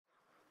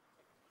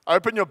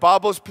Open your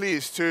Bibles,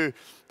 please, to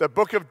the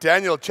book of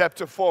Daniel,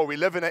 chapter 4. We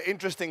live in an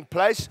interesting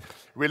place.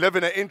 We live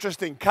in an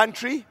interesting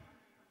country.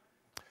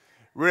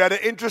 We're at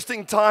an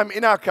interesting time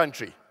in our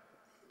country.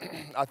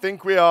 I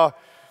think we're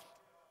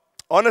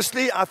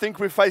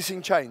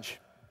facing change.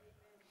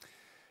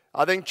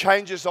 I think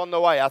change is on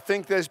the way. I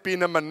think there's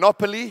been a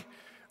monopoly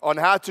on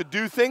how to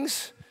do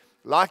things,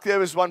 like there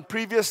was one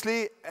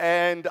previously,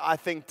 and I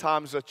think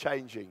times are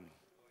changing.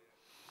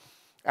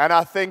 And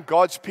I think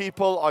God's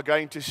people are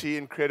going to see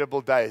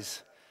incredible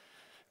days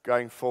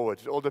going forward.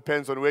 It all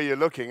depends on where you're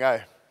looking,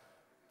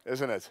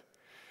 isn't it?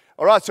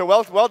 All right, so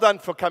well done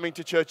for coming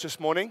to church this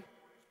morning.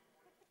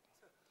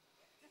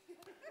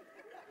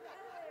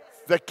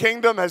 The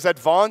kingdom has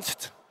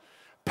advanced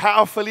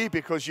powerfully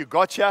because you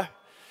got here.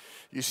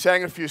 You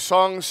sang a few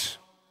songs,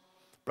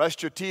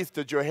 brushed your teeth,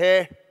 did your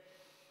hair.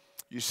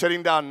 You're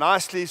sitting down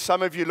nicely,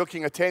 some of you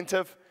looking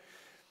attentive.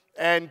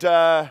 And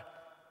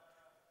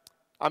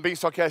I'm being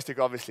sarcastic,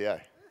 obviously,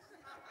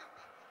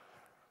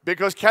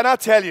 Because can I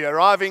tell you,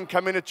 arriving,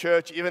 coming to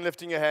church, even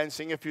lifting your hand,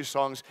 singing a few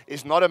songs,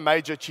 is not a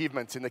major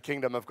achievement in the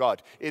kingdom of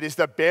God. It is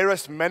the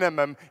barest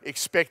minimum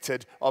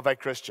expected of a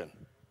Christian.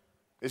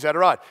 Is that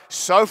right?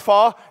 So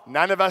far,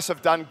 none of us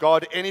have done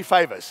God any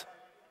favors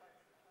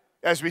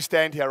as we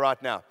stand here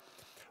right now.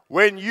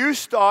 When you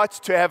start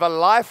to have a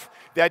life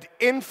that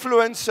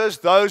influences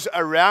those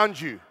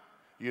around you,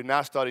 you're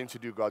now starting to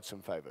do God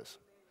some favors.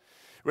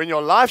 When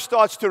your life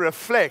starts to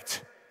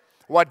reflect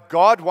what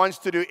God wants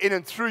to do in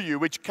and through you,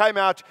 which came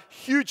out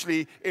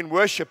hugely in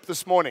worship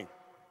this morning.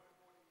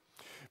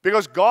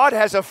 Because God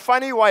has a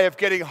funny way of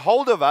getting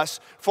hold of us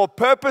for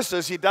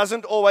purposes He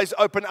doesn't always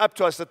open up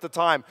to us at the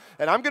time.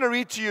 And I'm going to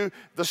read to you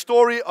the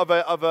story of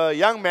a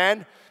young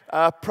man,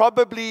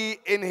 probably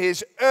in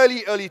his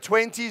early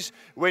 20s,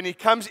 when he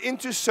comes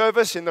into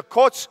service in the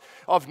courts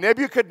of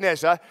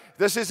Nebuchadnezzar.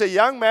 This is a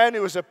young man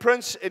who was a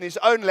prince in his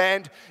own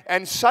land,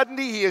 and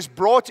suddenly he is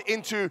brought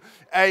into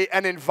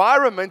an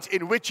environment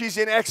in which he's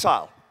in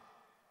exile.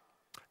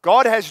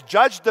 God has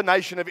judged the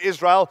nation of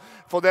Israel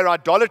for their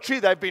idolatry.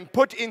 They've been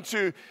put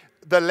into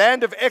the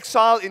land of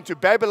exile, into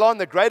Babylon,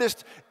 the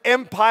greatest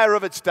empire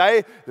of its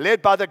day,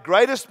 led by the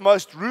greatest,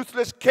 most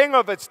ruthless king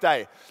of its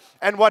day.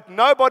 And what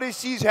nobody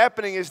sees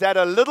happening is that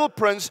a little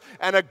prince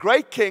and a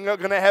great king are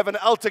going to have an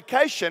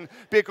altercation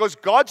because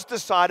God's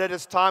decided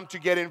it's time to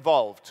get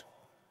involved.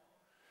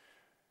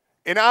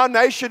 In our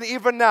nation,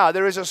 even now,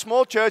 there is a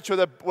small church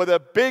with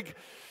a big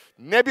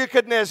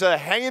Nebuchadnezzar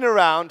hanging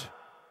around.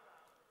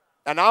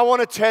 And I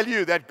want to tell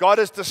you that God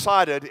has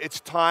decided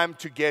it's time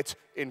to get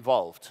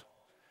involved.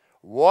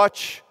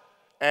 Watch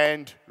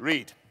and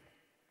read.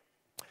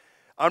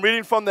 I'm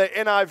reading from the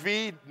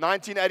NIV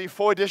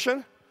 1984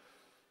 edition.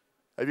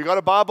 Have you got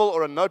a Bible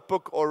or a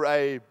notebook or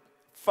a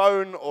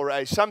phone or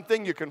a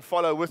something, you can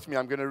follow with me.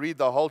 I'm going to read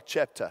the whole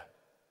chapter.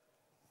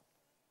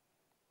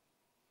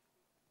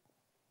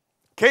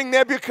 King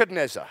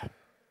Nebuchadnezzar,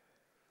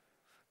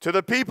 to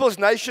the peoples,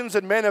 nations,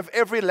 and men of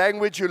every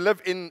language who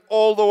live in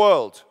all the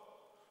world,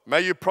 may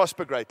you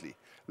prosper greatly.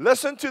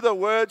 Listen to the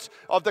words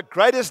of the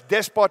greatest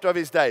despot of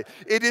his day.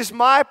 It is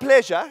my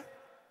pleasure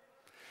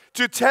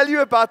to tell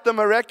you about the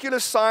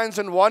miraculous signs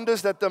and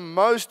wonders that the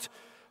Most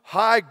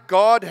High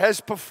God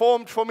has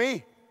performed for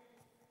me.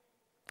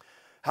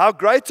 How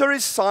great are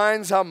His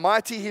signs, how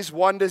mighty His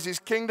wonders. His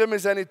kingdom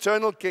is an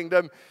eternal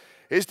kingdom.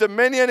 His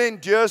dominion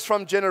endures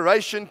from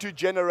generation to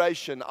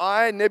generation.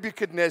 I,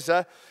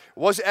 Nebuchadnezzar,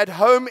 was at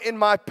home in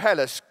my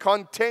palace,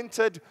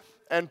 contented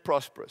and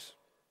prosperous.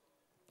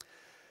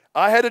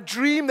 I had a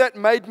dream that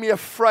made me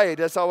afraid.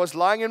 As I was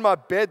lying in my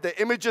bed, the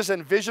images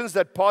and visions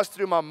that passed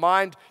through my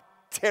mind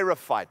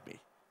terrified me.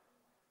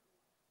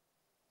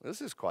 This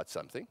is quite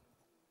something.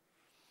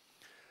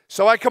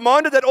 So I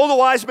commanded that all the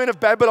wise men of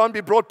Babylon be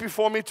brought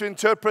before me to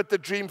interpret the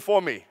dream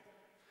for me.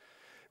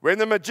 When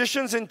the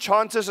magicians,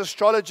 enchanters,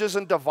 astrologers,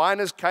 and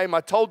diviners came,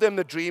 I told them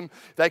the dream.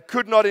 They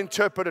could not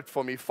interpret it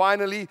for me.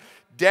 Finally,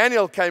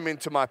 Daniel came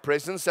into my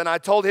presence, and I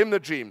told him the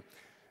dream.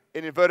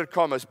 In inverted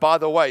commas, by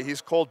the way,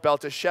 he's called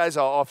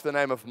Belteshazzar after the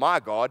name of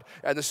my God,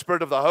 and the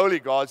spirit of the holy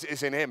gods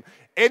is in him.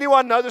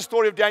 Anyone know the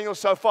story of Daniel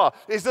so far?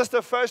 Is this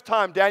the first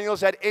time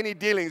Daniel's had any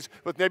dealings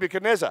with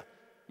Nebuchadnezzar?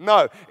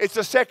 No, it's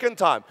the second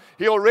time.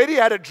 He already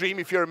had a dream,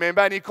 if you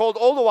remember, and he called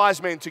all the wise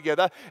men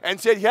together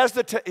and said, here's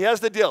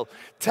the deal.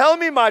 Tell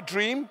me my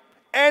dream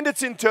and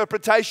its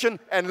interpretation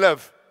and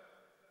live.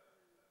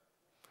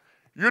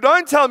 You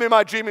don't tell me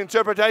my dream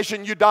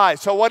interpretation, you die.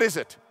 So what is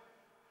it?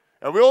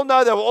 And we all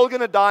know they were all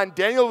going to die, and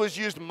Daniel was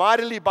used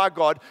mightily by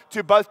God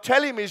to both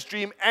tell him his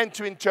dream and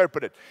to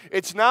interpret it.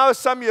 It's now,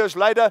 some years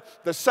later,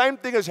 the same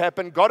thing has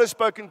happened. God has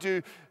spoken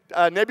to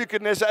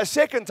Nebuchadnezzar a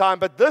second time,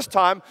 but this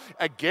time,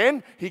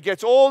 again, he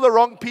gets all the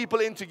wrong people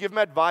in to give him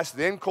advice,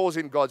 then calls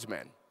in God's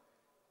man.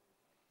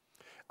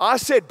 I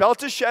said,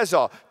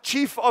 Belteshazzar,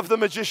 chief of the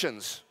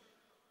magicians,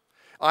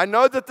 I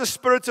know that the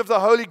spirit of the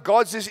holy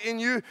gods is in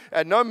you,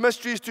 and no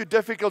mystery is too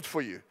difficult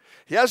for you.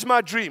 Here's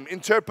my dream,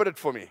 interpret it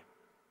for me.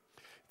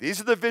 These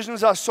are the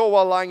visions I saw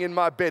while lying in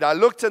my bed. I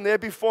looked, and there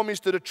before me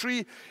stood a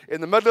tree in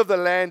the middle of the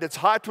land. Its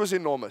height was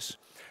enormous.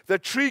 The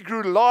tree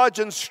grew large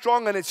and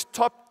strong, and its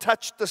top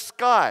touched the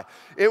sky.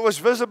 It was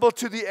visible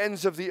to the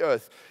ends of the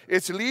earth.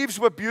 Its leaves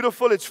were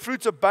beautiful, its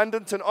fruit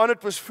abundant, and on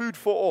it was food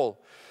for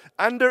all.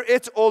 Under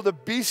it all the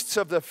beasts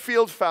of the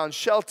field found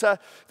shelter.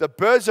 The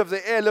birds of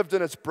the air lived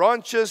in its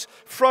branches.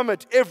 From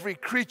it every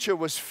creature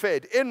was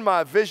fed. In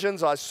my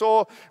visions I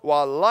saw,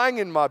 while lying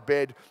in my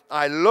bed,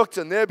 I looked,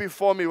 and there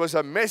before me was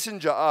a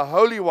messenger, a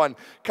holy one,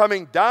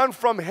 coming down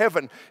from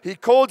heaven. He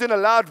called in a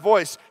loud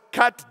voice,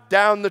 "Cut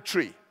down the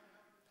tree.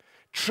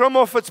 Trim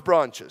off its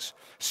branches,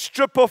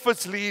 strip off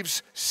its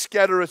leaves,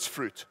 scatter its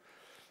fruit.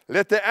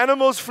 Let the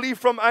animals flee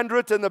from under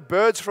it and the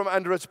birds from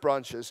under its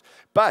branches.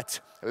 But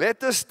let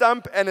the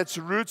stump and its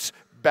roots,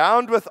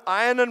 bound with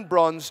iron and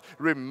bronze,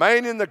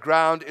 remain in the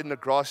ground in the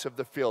grass of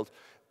the field."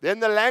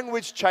 Then the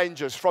language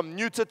changes from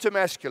neuter to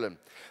masculine.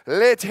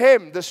 Let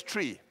him, this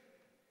tree,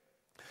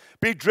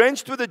 be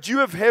drenched with the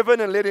dew of heaven,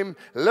 and let him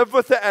live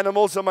with the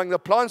animals among the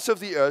plants of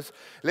the earth.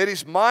 Let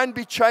his mind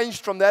be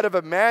changed from that of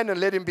a man, and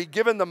let him be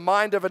given the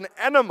mind of an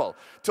animal,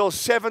 till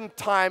 7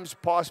 times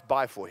pass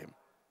by for him.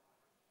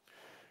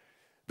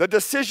 The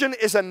decision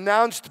is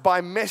announced by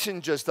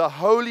messengers. The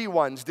holy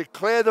ones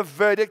declare the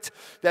verdict,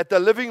 that the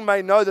living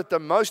may know that the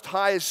Most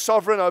High is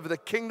sovereign over the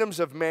kingdoms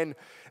of men,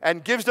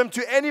 and gives them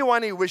to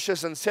anyone he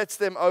wishes, and sets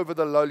them over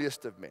the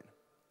lowliest of men.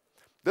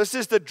 This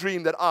is the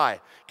dream that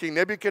I, King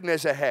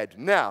Nebuchadnezzar, had.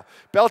 Now,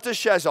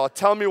 Belteshazzar,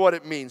 tell me what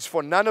it means,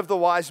 for none of the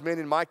wise men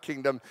in my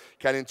kingdom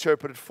can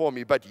interpret it for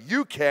me, but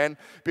you can,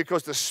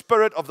 because the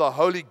spirit of the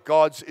holy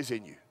gods is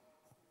in you.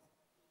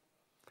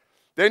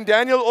 Then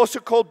Daniel, also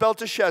called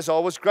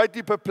Belteshazzar, was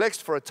greatly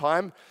perplexed for a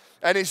time,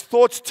 and his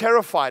thoughts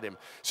terrified him.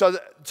 So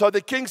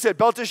the king said,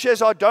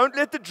 "Belteshazzar, don't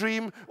let the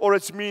dream or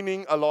its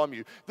meaning alarm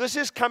you." This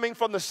is coming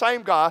from the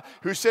same guy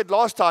who said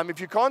last time, "If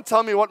you can't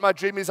tell me what my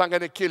dream is, I'm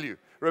going to kill you."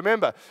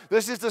 Remember,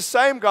 this is the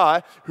same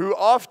guy who,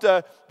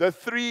 after the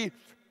 3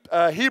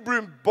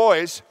 Hebrew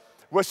boys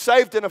were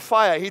saved in a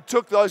fire, he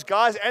took those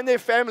guys and their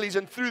families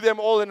and threw them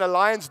all in a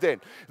lion's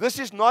den. This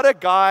is not a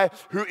guy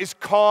who is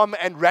calm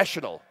and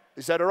rational.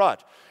 Is that all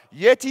right?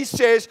 Yet he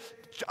says,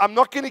 "I'm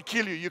not going to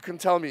kill you. You can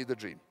tell me the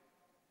dream."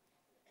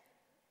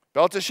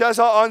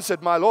 Belteshazzar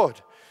answered, "My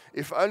lord,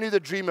 if only the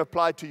dream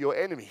applied to your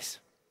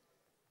enemies,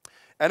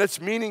 and its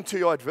meaning to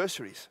your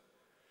adversaries.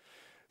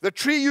 The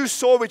tree you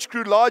saw, which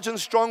grew large and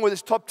strong, with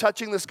its top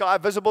touching the sky,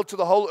 visible to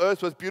the whole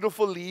earth, with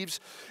beautiful leaves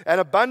and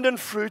abundant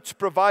fruit,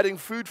 providing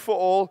food for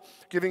all,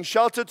 giving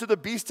shelter to the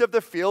beasts of the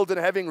field, and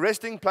having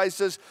resting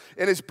places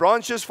in its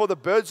branches for the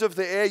birds of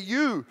the air,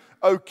 you,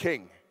 O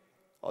king,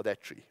 are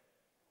that tree.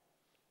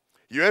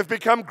 You have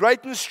become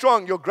great and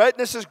strong. Your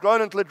greatness has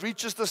grown until it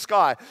reaches the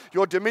sky.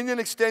 Your dominion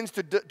extends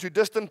to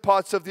distant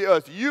parts of the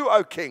earth. You,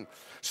 O king,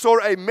 saw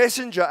a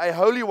messenger, a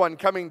holy one,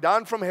 coming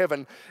down from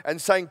heaven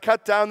and saying,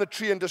 "Cut down the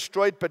tree and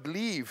destroy it, but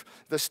leave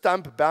the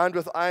stump bound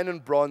with iron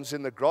and bronze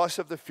in the grass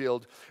of the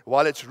field,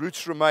 while its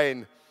roots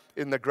remain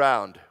in the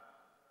ground.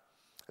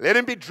 Let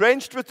him be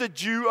drenched with the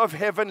dew of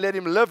heaven. Let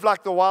him live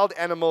like the wild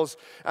animals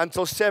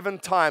until 7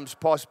 times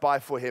pass by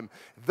for him."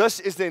 This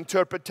is the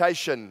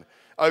interpretation,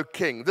 O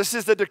king. This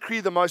is the decree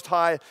the Most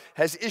High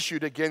has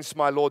issued against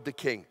my lord the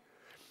king.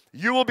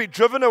 You will be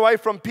driven away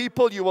from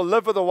people. You will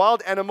live with the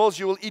wild animals.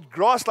 You will eat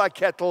grass like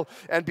cattle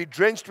and be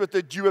drenched with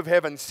the dew of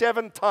heaven.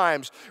 7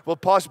 times will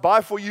pass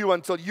by for you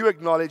until you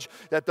acknowledge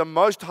that the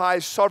Most High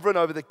is sovereign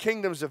over the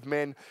kingdoms of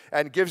men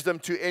and gives them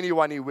to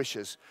anyone he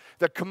wishes.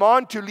 The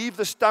command to leave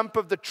the stump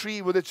of the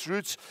tree with its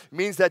roots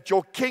means that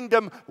your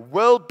kingdom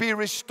will be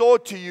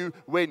restored to you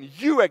when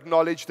you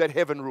acknowledge that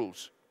heaven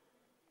rules.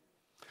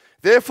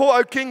 Therefore,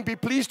 O king, be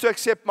pleased to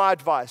accept my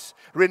advice.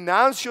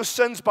 Renounce your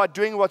sins by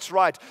doing what's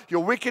right,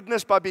 your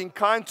wickedness by being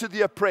kind to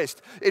the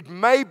oppressed. It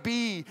may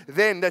be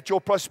then that your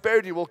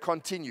prosperity will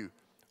continue.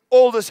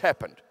 All this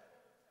happened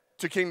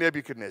to King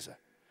Nebuchadnezzar.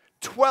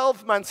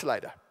 12 months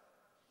later,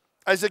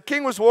 as the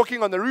king was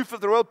walking on the roof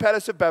of the royal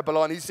palace of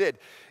Babylon, he said,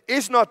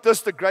 "Is not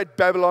this the great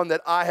Babylon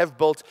that I have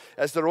built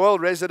as the royal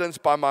residence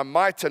by my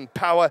might and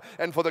power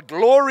and for the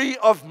glory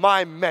of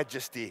my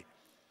majesty?"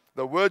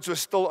 The words were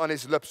still on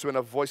his lips when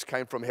a voice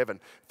came from heaven.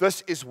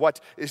 "This is what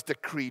is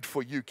decreed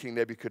for you, King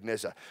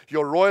Nebuchadnezzar.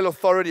 Your royal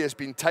authority has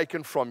been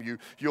taken from you.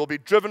 You will be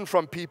driven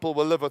from people,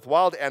 will live with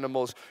wild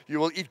animals.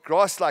 You will eat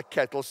grass like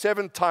cattle.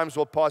 7 times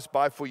will pass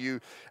by for you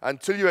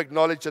until you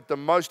acknowledge that the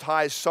Most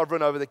High is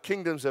sovereign over the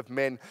kingdoms of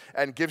men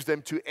and gives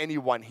them to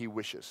anyone he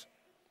wishes."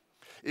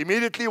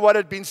 Immediately what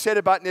had been said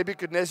about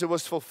Nebuchadnezzar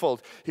was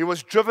fulfilled. He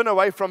was driven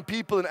away from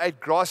people and ate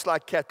grass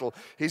like cattle.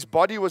 His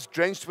body was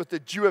drenched with the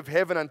dew of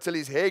heaven until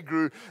his hair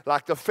grew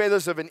like the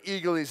feathers of an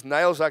eagle, his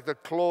nails like the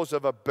claws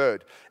of a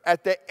bird.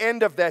 At the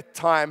end of that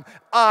time,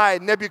 I,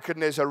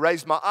 Nebuchadnezzar,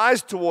 raised my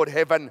eyes toward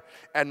heaven,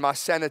 and my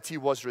sanity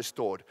was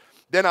restored.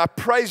 Then I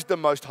praised the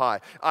Most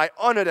High. I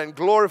honored and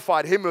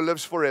glorified him who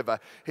lives forever.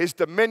 His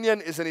dominion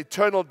is an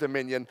eternal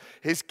dominion.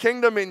 His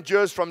kingdom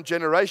endures from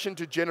generation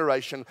to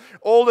generation.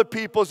 All the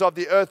peoples of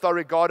the earth are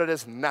regarded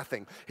as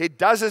nothing. He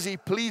does as he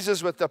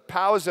pleases with the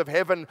powers of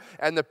heaven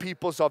and the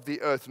peoples of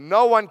the earth.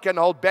 No one can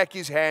hold back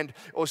his hand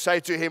or say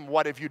to him,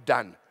 "What have you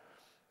done?"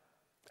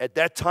 At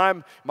that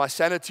time, my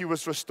sanity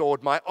was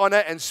restored. My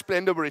honor and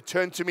splendor were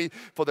returned to me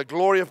for the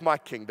glory of my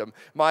kingdom.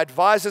 My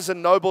advisors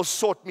and nobles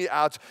sought me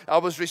out. I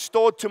was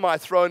restored to my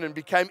throne and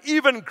became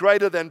even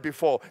greater than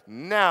before.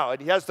 Now,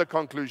 and here's the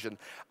conclusion,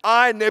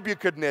 I,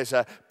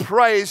 Nebuchadnezzar,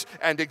 praise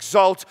and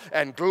exalt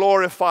and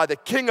glorify the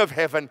King of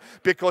heaven,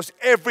 because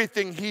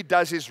everything he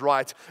does is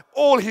right,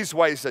 all his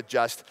ways are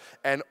just,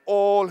 and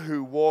all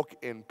who walk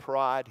in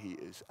pride he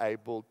is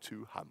able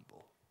to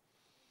humble.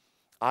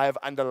 I have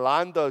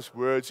underlined those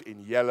words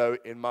in yellow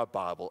in my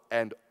Bible.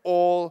 And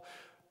all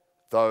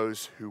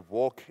those who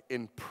walk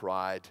in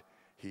pride,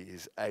 he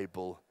is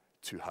able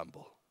to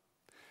humble.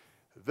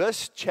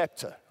 This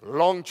chapter,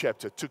 long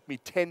chapter, took me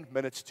 10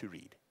 minutes to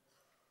read.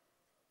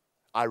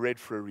 I read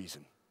for a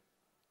reason.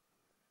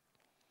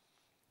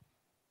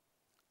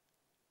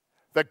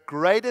 The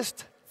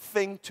greatest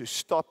thing to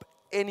stop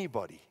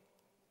anybody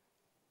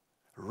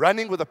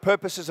running with the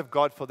purposes of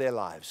God for their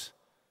lives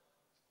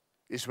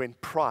is when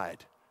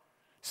pride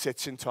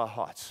sets into our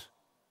hearts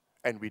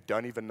and we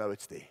don't even know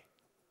it's there.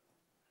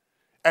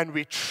 And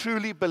we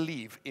truly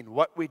believe in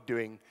what we're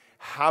doing,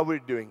 how we're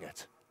doing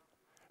it.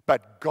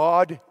 But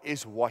God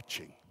is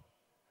watching.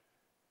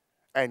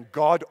 And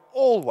God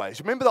always,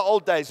 remember the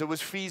old days, it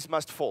was fees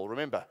must fall,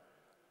 remember?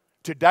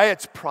 Today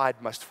it's pride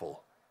must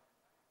fall.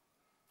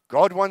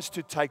 God wants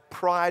to take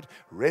pride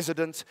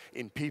resident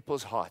in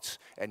people's hearts,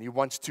 and he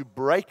wants to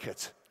break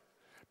it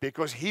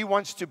because he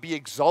wants to be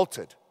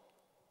exalted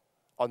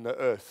on the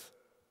earth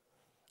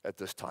at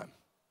this time.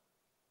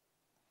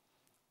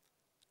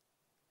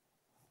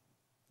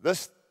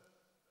 This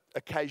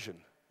occasion,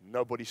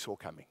 nobody saw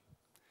coming.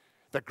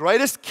 The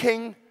greatest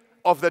king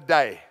of the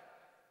day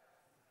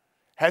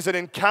has an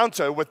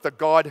encounter with the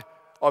God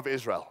of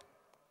Israel.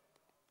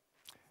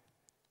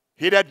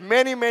 He'd had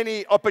many,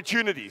 many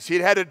opportunities.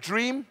 He'd had a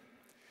dream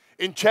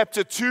in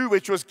chapter 2,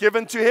 which was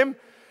given to him.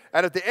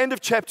 And at the end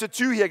of chapter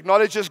 2, he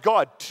acknowledges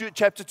God.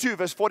 Chapter 2,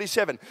 verse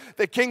 47.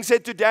 The king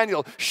said to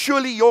Daniel,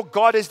 surely your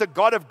God is the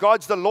God of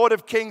gods, the Lord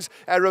of kings,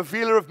 a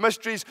revealer of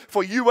mysteries,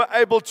 for you were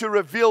able to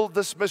reveal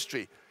this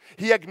mystery.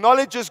 He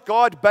acknowledges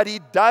God, but he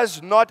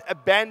does not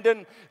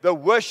abandon the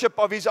worship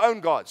of his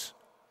own gods.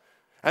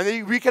 And then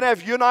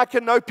you and I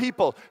can know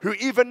people who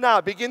even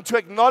now begin to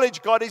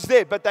acknowledge God is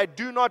there, but they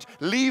do not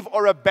leave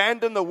or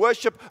abandon the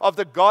worship of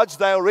the gods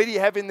they already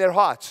have in their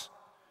hearts.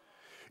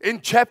 In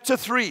chapter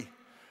 3,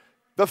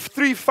 the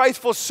 3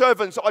 faithful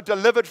servants are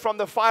delivered from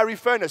the fiery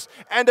furnace.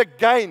 And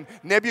again,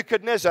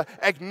 Nebuchadnezzar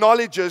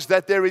acknowledges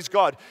that there is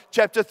God.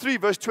 Chapter 3,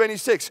 verse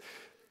 26.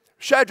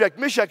 Shadrach,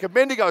 Meshach,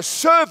 Abednego,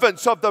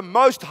 servants of the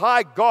Most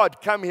High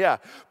God, come here.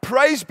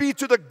 Praise be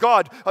to the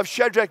God of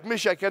Shadrach,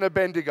 Meshach, and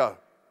Abednego.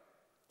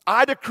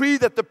 I decree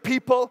that the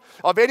people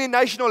of any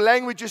nation or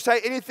language who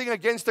say anything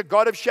against the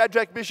God of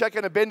Shadrach, Meshach,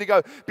 and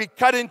Abednego be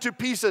cut into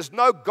pieces.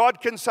 No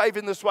God can save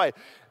in this way.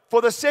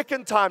 For the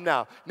second time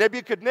now,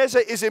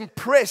 Nebuchadnezzar is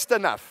impressed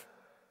enough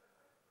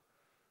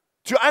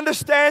to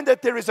understand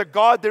that there is a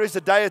God, there is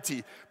a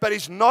deity, but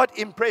he's not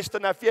impressed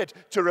enough yet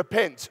to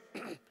repent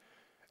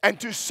and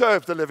to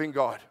serve the living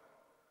God.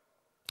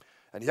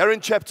 And here in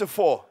chapter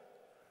 4,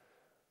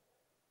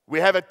 we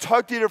have a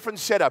totally different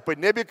setup where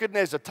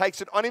Nebuchadnezzar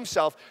takes it on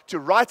himself to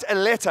write a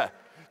letter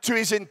to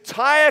his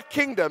entire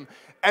kingdom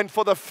and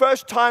for the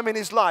first time in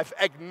his life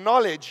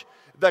acknowledge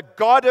the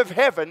God of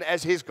heaven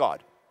as his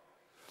God.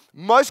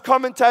 Most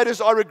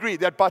commentators are agreed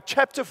that by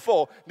chapter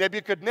 4,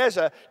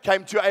 Nebuchadnezzar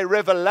came to a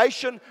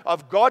revelation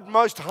of God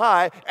Most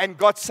High and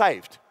got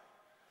saved.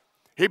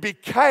 He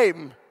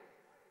became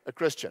a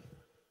Christian.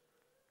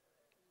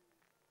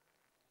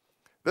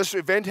 This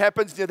event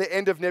happens near the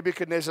end of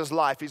Nebuchadnezzar's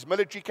life. His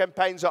military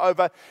campaigns are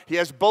over. He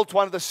has built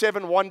one of the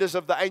 7 wonders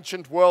of the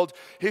ancient world.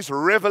 He's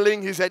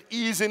reveling. He's at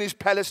ease in his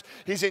palace.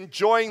 He's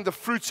enjoying the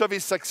fruits of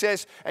his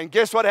success. And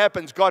guess what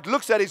happens? God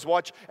looks at his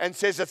watch and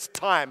says it's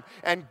time.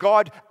 And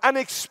God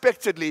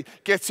unexpectedly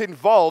gets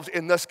involved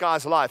in this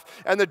guy's life.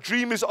 And the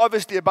dream is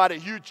obviously about a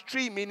huge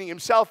tree, meaning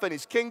himself and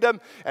his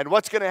kingdom. And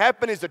what's going to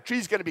happen is the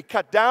tree's going to be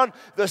cut down.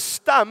 The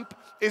stump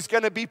is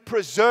going to be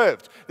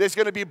preserved. There's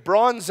going to be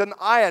bronze and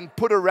iron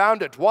put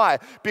around it. Why?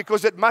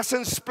 Because it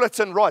mustn't split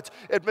and rot.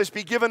 It must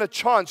be given a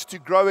chance to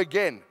grow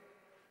again.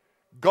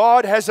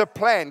 God has a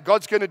plan.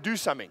 God's going to do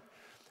something.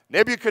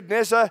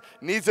 Nebuchadnezzar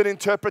needs an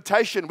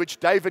interpretation which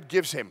David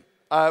gives him,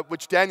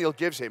 which Daniel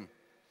gives him,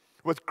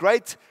 with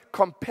great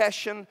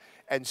compassion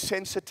and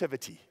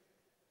sensitivity.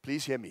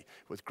 Please hear me.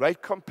 With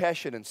great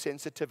compassion and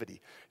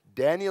sensitivity,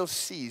 Daniel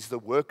sees the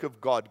work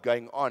of God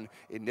going on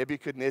in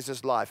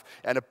Nebuchadnezzar's life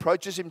and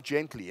approaches him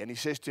gently. And he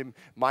says to him,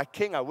 my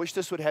king, I wish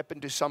this would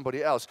happen to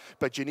somebody else,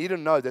 but you need to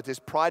know that there's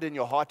pride in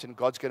your heart and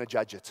God's going to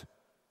judge it.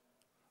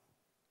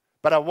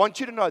 But I want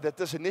you to know that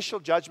this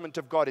initial judgment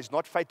of God is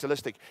not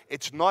fatalistic.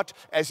 It's not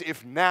as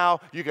if now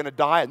you're going to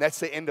die and that's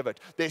the end of it.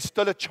 There's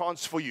still a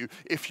chance for you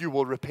if you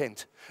will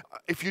repent.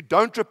 If you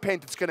don't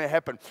repent, it's going to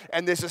happen.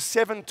 And there's a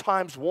 7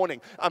 times warning.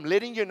 I'm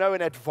letting you know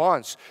in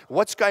advance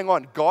what's going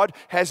on. God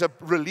has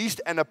released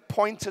an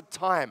appointed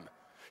time.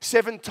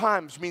 7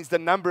 times means the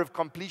number of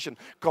completion.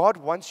 God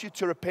wants you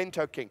to repent,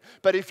 O king.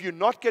 But if you're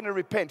not going to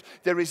repent,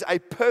 there is a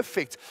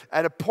perfect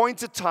and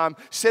appointed time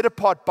set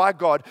apart by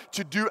God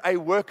to do a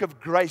work of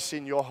grace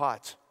in your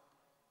heart.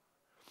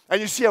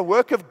 And you see, a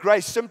work of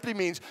grace simply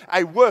means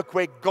a work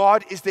where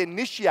God is the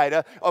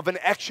initiator of an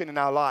action in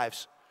our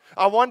lives.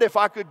 I wonder if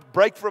I could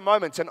break for a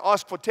moment and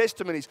ask for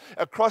testimonies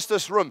across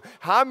this room.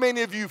 How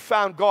many of you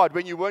found God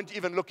when you weren't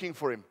even looking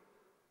for Him?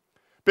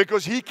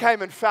 Because He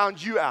came and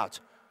found you out.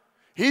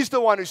 He's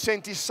the one who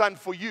sent His Son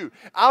for you.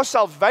 Our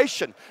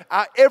salvation,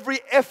 every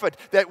effort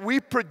that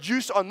we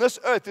produce on this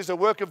earth is a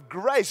work of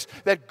grace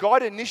that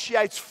God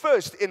initiates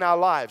first in our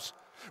lives.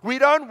 We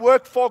don't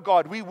work for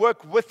God, we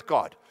work with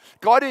God.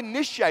 God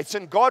initiates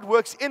and God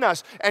works in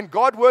us and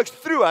God works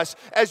through us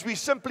as we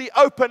simply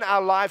open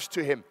our lives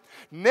to Him.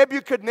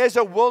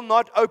 Nebuchadnezzar will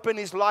not open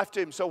his life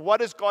to Him. So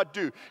what does God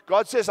do?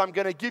 God says, I'm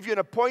going to give you an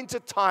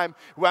appointed time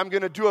where I'm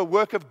going to do a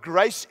work of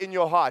grace in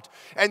your heart.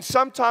 And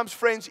sometimes,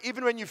 friends,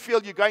 even when you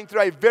feel you're going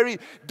through a very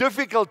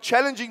difficult,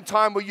 challenging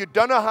time where you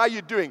don't know how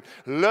you're doing,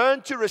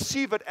 learn to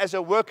receive it as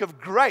a work of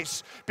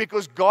grace,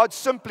 because God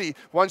simply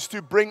wants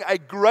to bring a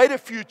greater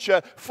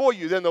future for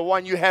you than the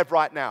one you have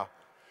right now.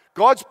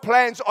 God's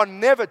plans are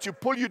never to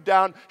pull you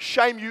down,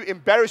 shame you,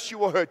 embarrass you,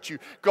 or hurt you.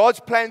 God's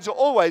plans are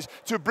always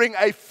to bring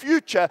a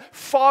future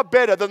far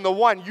better than the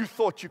one you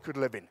thought you could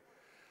live in.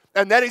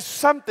 And that is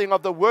something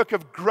of the work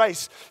of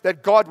grace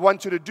that God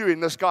wanted to do in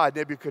this guy,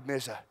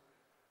 Nebuchadnezzar.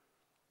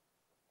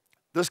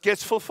 This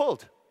gets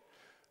fulfilled.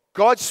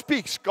 God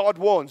speaks, God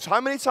warns. How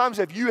many times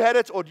have you had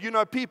it, or do you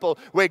know people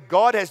where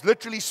God has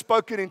literally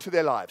spoken into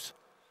their lives?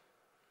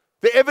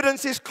 The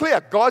evidence is clear.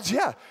 God's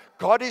here.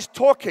 God is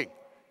talking.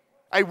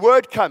 A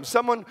word comes.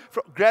 Someone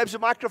grabs a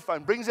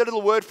microphone, brings a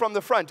little word from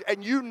the front,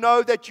 and you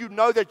know that you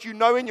know that you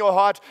know in your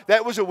heart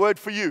that was a word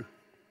for you.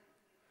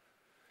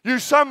 You're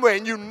somewhere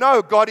and you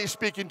know God is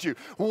speaking to you.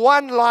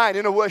 One line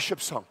in a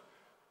worship song.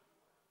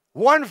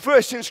 One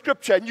verse in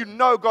Scripture and you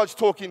know God's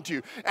talking to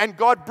you. And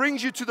God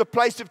brings you to the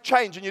place of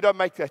change and you don't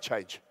make that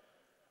change.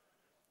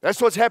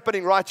 That's what's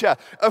happening right here.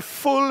 A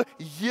full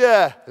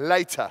year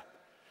later,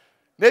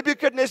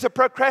 Nebuchadnezzar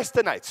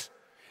procrastinates.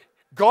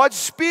 God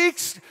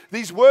speaks,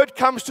 this word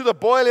comes to the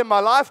boil in my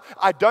life,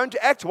 I don't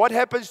act. What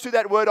happens to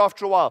that word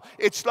after a while?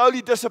 It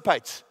slowly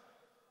dissipates.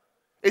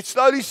 It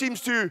slowly seems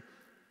to,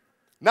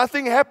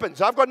 nothing happens.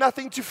 I've got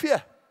nothing to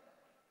fear.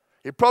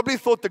 He probably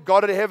thought the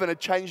God of heaven had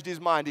changed his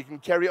mind. He can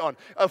carry on.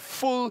 A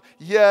full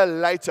year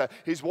later,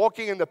 he's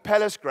walking in the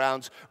palace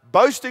grounds,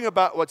 boasting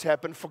about what's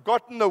happened,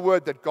 forgotten the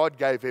word that God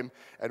gave him.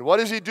 And what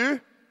does he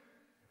do?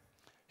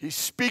 He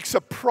speaks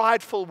a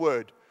prideful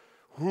word.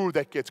 Ooh,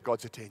 that gets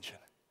God's attention.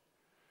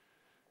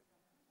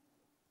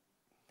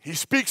 He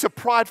speaks a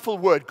prideful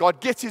word. God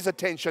gets his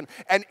attention.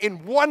 And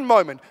in one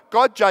moment,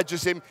 God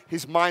judges him.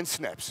 His mind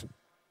snaps.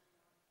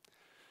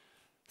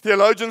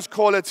 Theologians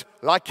call it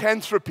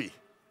lycanthropy.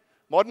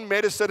 Modern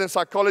medicine and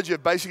psychology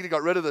have basically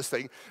got rid of this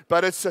thing.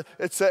 But it's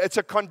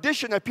a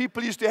condition that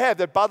people used to have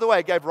that, by the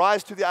way, gave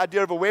rise to the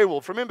idea of a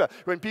werewolf. Remember,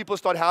 when people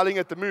start howling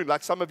at the moon,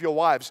 like some of your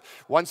wives,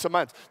 once a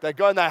month, they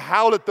go and they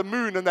howl at the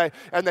moon and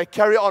they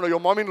carry on, or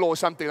your mom-in-law or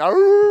something.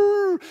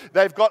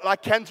 They've got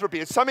lycanthropy.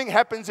 It's something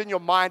happens in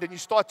your mind and you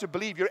start to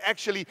believe you're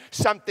actually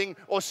something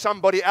or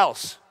somebody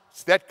else.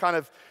 It's that kind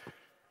of...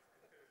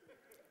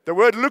 The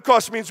word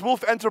lukos means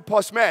wolf,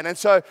 anthropos, man. And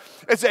so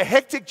it's a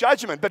hectic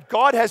judgment. But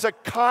God has a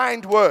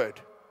kind word,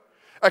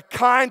 a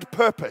kind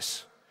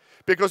purpose,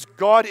 because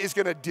God is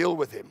going to deal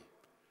with him.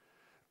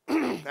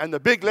 And the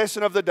big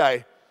lesson of the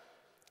day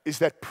is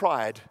that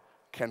pride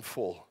can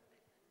fall.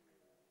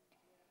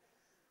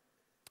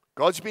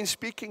 God's been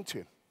speaking to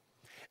him.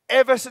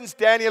 Ever since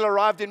Daniel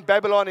arrived in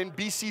Babylon in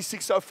BC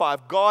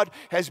 605, God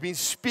has been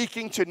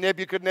speaking to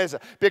Nebuchadnezzar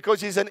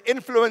because he's an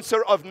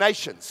influencer of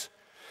nations.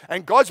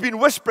 And God's been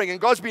whispering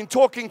and God's been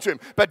talking to him.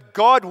 But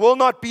God will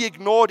not be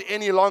ignored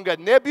any longer.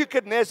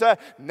 Nebuchadnezzar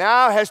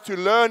now has to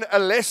learn a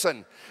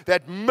lesson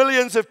that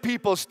millions of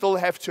people still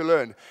have to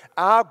learn.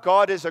 Our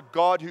God is a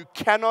God who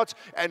cannot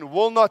and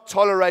will not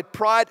tolerate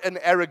pride and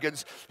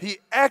arrogance. He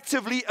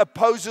actively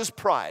opposes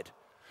pride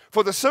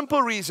for the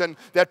simple reason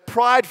that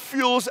pride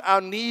fuels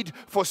our need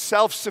for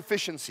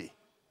self-sufficiency.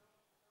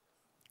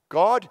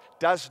 God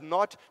does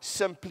not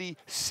simply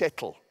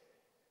settle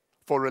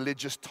for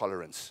religious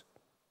tolerance.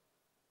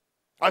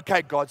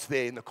 Okay, God's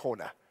there in the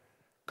corner.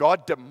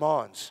 God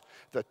demands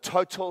the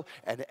total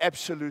and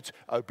absolute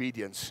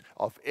obedience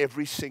of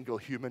every single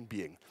human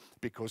being,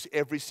 because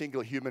every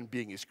single human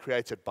being is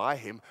created by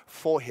him,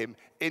 for him,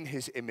 in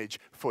his image,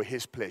 for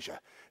his pleasure.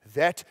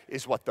 That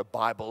is what the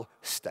Bible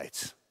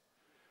states.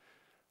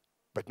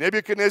 But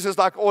Nebuchadnezzar is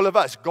like all of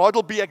us. God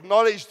will be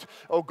acknowledged,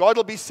 or God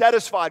will be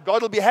satisfied.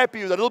 God will be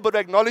happy with a little bit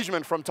of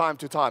acknowledgement from time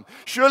to time.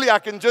 Surely I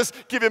can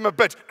just give him a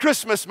bit.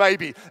 Christmas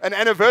maybe, an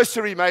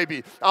anniversary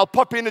maybe. I'll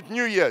pop in at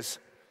New Year's.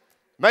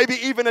 Maybe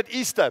even at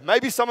Easter.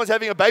 Maybe someone's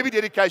having a baby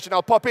dedication.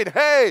 I'll pop in.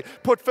 Hey,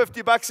 put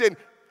 $50 in.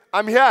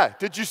 I'm here.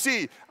 Did you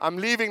see? I'm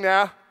leaving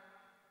now.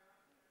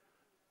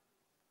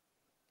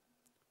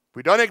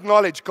 We don't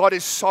acknowledge God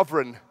is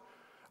sovereign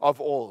of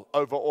all,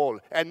 over all.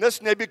 And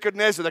this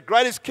Nebuchadnezzar, the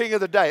greatest king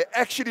of the day,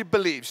 actually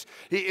believes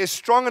he is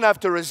strong enough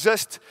to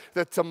resist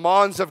the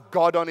demands of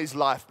God on his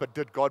life. But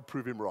did God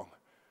prove him wrong?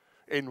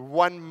 In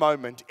one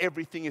moment,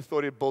 everything he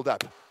thought he'd build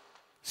up,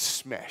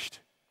 smashed.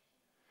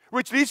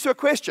 Which leads to a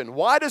question.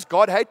 Why does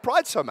God hate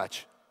pride so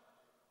much?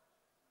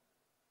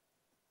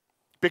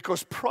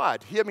 Because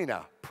pride, hear me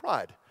now,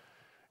 pride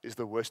is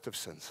the worst of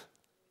sins.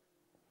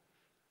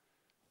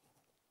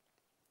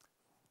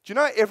 Do you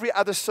know every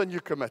other sin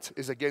you commit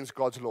is against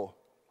God's law?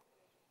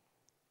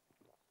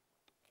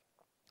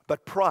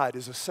 But pride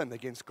is a sin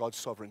against God's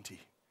sovereignty.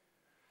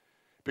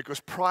 Because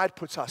pride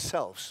puts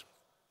ourselves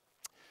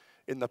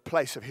in the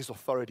place of His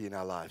authority in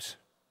our lives.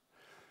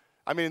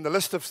 I mean, in the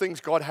list of things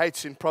God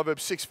hates in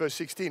Proverbs 6, verse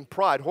 16,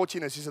 pride,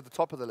 haughtiness is at the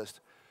top of the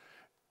list.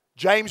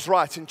 James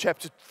writes in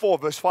chapter 4,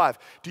 verse 5,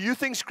 do you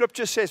think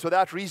Scripture says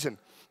without reason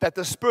that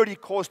the Spirit He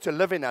caused to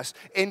live in us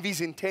envies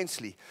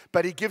intensely,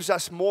 but He gives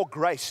us more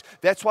grace?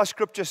 That's why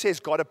Scripture says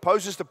God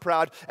opposes the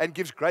proud and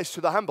gives grace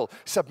to the humble.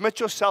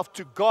 Submit yourself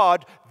to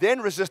God,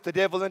 then resist the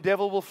devil, and the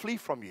devil will flee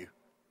from you.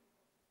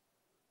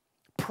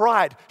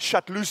 Pride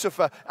shut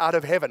Lucifer out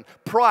of heaven.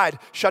 Pride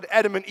shut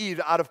Adam and Eve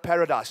out of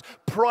paradise.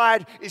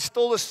 Pride is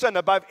still the sin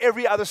above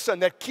every other sin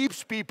that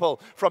keeps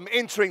people from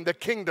entering the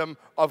kingdom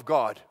of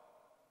God.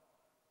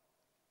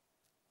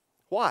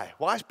 Why?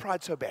 Why is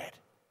pride so bad?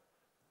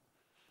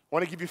 I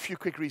want to give you a few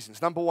quick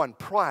reasons. Number one,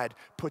 pride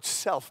puts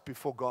self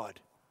before God.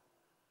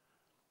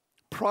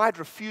 Pride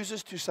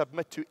refuses to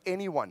submit to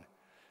anyone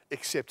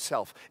except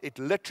self. It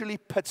literally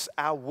pits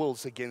our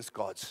wills against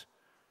God's.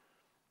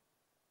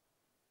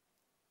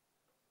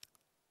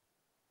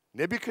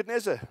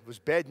 Nebuchadnezzar was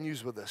bad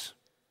news with this.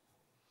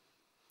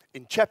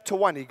 In chapter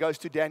 1, he goes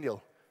to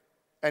Daniel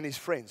and his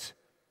friends.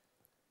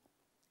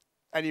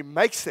 And he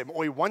makes them,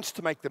 or he wants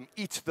to make them,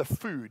 eat the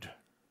food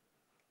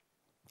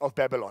of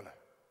Babylon.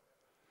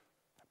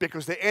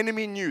 Because the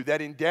enemy knew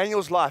that in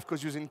Daniel's life,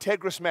 because he was an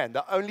integrous man,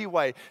 the only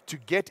way to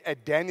get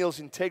at Daniel's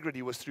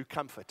integrity was through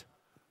comfort.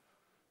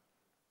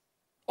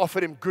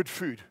 Offered him good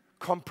food,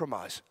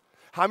 compromise.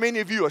 How many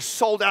of you are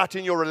sold out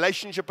in your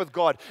relationship with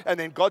God, and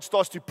then God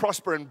starts to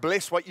prosper and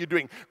bless what you're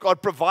doing?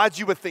 God provides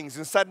you with things,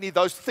 and suddenly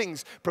those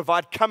things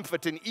provide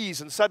comfort and ease,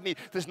 and suddenly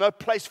there's no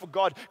place for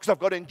God because I've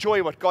got to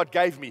enjoy what God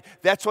gave me.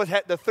 That's what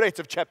had the threat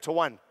of chapter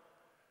 1.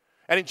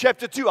 And in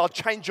chapter 2, I'll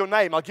change your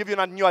name. I'll give you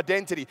a new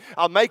identity.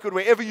 I'll make it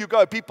wherever you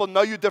go, people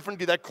know you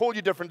differently. They call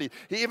you differently.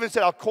 He even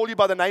said, I'll call you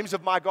by the names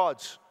of my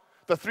gods,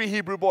 the 3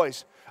 Hebrew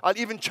boys. I'll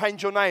even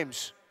change your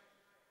names.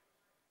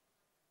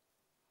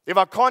 If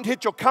I can't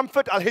hit your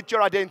comfort, I'll hit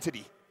your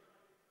identity.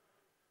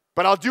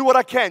 But I'll do what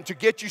I can to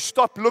get you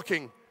stop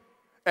looking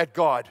at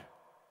God.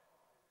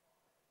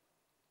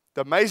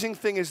 The amazing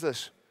thing is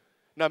this.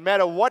 No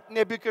matter what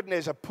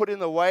Nebuchadnezzar put in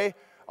the way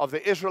of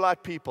the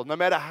Israelite people, no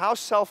matter how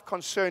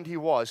self-concerned he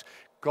was,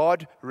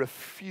 God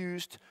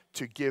refused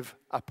to give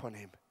up on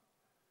him.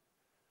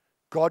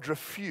 God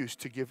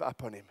refused to give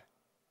up on him.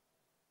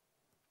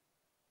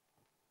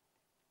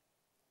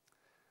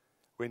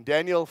 When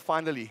Daniel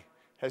finally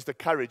has the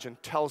courage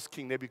and tells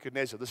King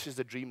Nebuchadnezzar, this is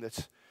the dream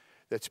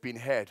that's been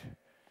had,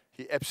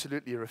 he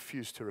absolutely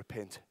refused to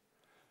repent.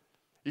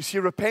 You see,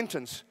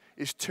 repentance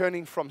is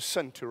turning from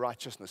sin to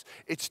righteousness.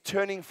 It's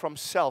turning from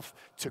self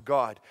to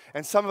God.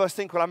 And some of us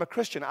think, well, I'm a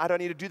Christian. I don't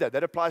need to do that.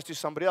 That applies to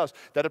somebody else.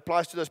 That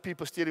applies to those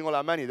people stealing all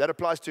our money. That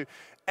applies to...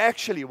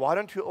 Actually, why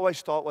don't we always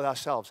start with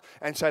ourselves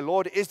and say,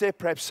 Lord, is there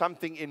perhaps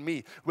something in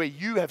me where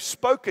you have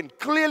spoken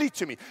clearly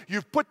to me?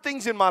 You've put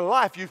things in my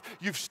life.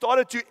 You've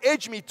started to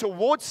edge me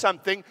towards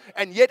something,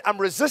 and yet I'm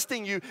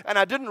resisting you, and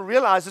I didn't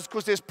realize it's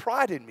because there's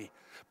pride in me.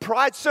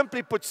 Pride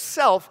simply puts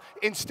self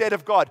instead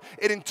of God.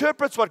 It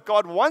interprets what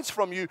God wants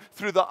from you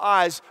through the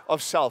eyes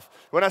of self.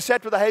 When I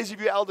sat with the Hazy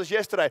View elders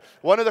yesterday,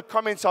 one of the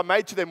comments I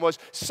made to them was,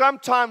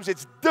 sometimes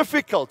it's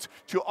difficult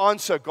to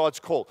answer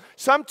God's call.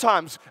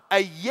 Sometimes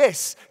a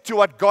yes to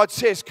what God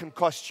says can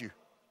cost you.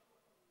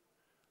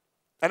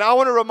 And I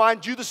want to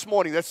remind you this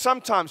morning that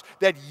sometimes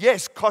that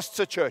yes costs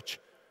a church.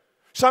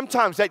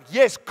 Sometimes that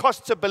yes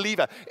costs a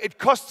believer. It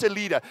costs a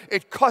leader.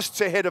 It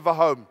costs a head of a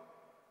home.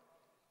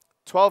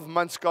 12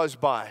 months goes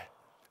by.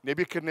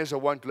 Nebuchadnezzar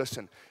won't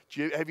listen.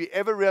 Have you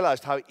ever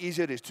realized how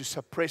easy it is to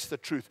suppress the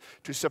truth,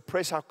 to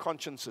suppress our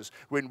consciences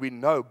when we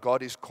know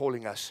God is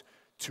calling us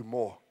to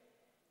more?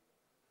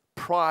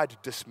 Pride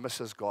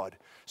dismisses God.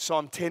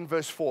 Psalm 10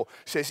 verse 4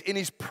 says, in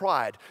his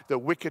pride, the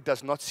wicked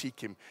does not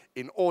seek him.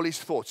 In all his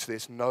thoughts,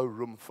 there's no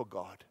room for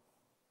God.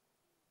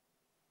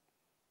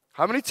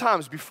 How many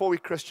times before we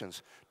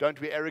Christians don't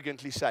we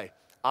arrogantly say,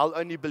 I'll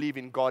only believe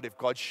in God if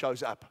God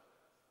shows up?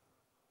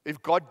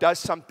 If God does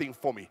something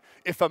for me,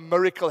 if a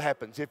miracle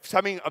happens, if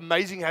something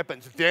amazing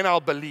happens, then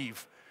I'll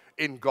believe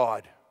in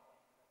God.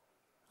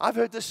 I've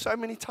heard this so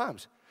many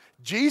times.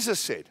 Jesus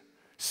said,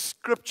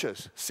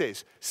 Scriptures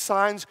says,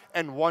 signs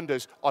and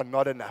wonders are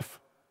not enough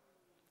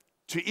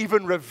to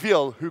even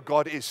reveal who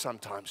God is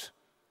sometimes.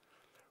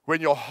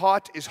 When your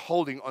heart is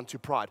holding onto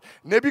pride.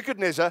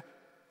 Nebuchadnezzar,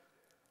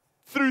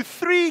 threw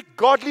 3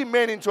 godly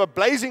men into a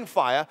blazing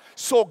fire,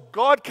 saw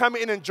God come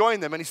in and join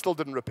them, and he still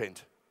didn't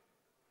repent.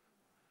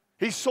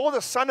 He saw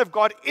the Son of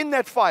God in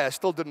that fire,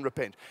 still didn't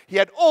repent. He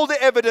had all the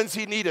evidence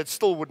he needed,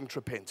 still wouldn't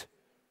repent.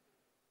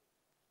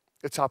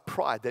 It's our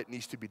pride that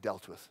needs to be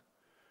dealt with.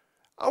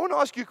 I want to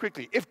ask you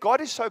quickly, if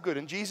God is so good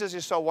and Jesus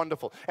is so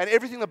wonderful and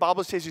everything the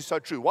Bible says is so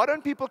true, why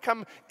don't people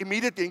come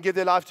immediately and give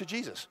their lives to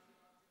Jesus?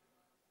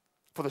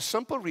 For the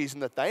simple reason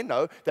that they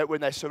know that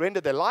when they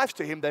surrender their lives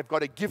to Him, they've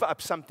got to give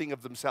up something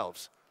of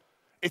themselves.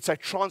 It's a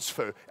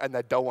transfer, and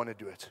they don't want to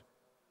do it.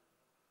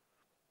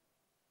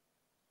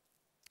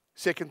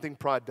 Second thing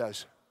pride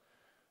does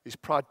is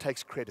pride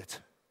takes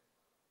credit.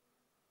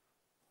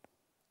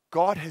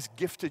 God has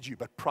gifted you,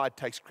 but pride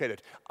takes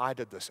credit. I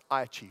did this,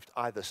 I achieved,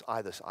 I this,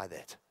 I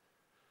that.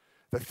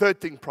 The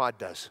third thing pride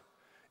does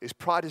is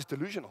pride is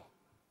delusional.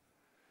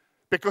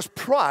 Because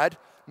pride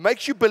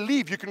makes you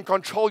believe you can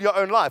control your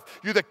own life.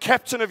 You're the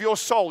captain of your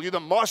soul. You're the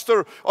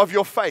master of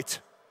your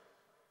fate.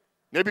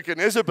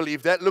 Nebuchadnezzar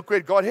believed that. Look where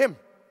it got him.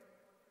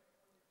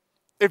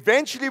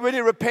 Eventually, when he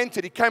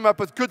repented, he came up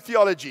with good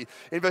theology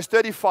in verse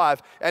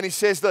 35, and he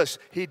says this: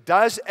 He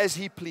does as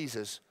He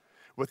pleases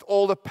with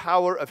all the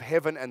power of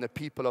heaven and the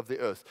people of the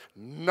earth.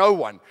 No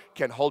one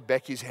can hold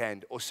back his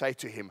hand or say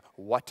to him,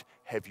 what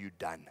have you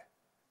done?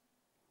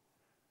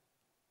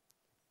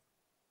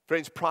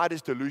 Friends, pride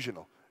is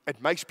delusional. It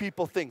makes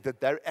people think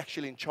that they're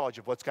actually in charge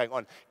of what's going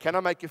on. Can I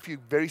make a few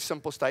very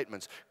simple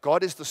statements?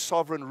 God is the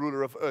sovereign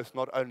ruler of earth,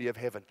 not only of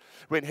heaven.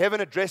 When heaven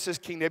addresses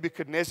King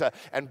Nebuchadnezzar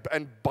and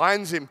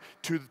binds him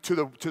to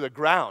the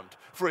ground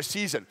for a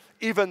season,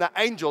 even the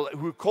angel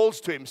who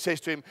calls to him says,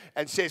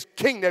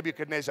 King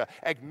Nebuchadnezzar,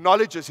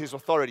 acknowledges his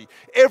authority.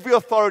 Every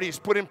authority is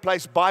put in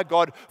place by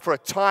God for a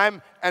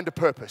time and a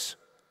purpose.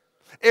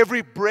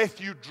 Every breath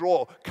you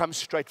draw comes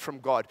straight from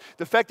God.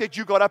 The fact that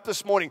you got up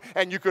this morning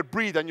and you could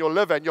breathe and your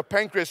liver and your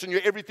pancreas and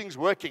everything's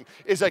working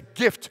is a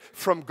gift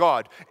from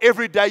God.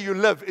 Every day you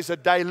live is a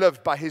day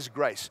lived by His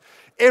grace.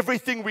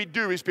 Everything we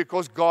do is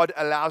because God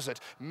allows it.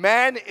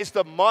 Man is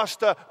the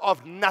master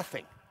of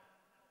nothing.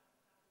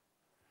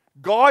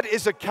 God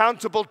is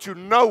accountable to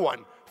no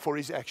one for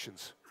his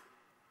actions.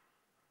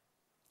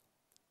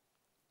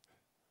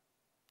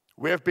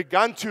 We have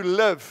begun to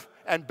live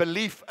and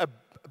believe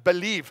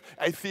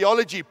a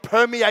theology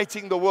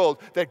permeating the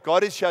world that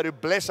God is here to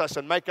bless us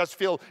and make us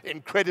feel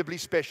incredibly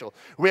special.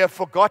 We have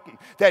forgotten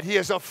that He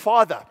is a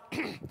father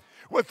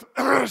with,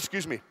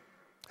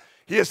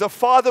 He is a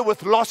father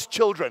with lost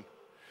children.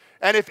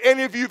 And if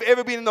any of you have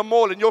ever been in the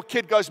mall and your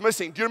kid goes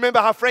missing, do you remember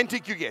how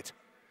frantic you get?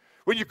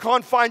 When you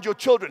can't find your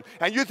children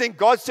and you think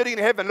God's sitting in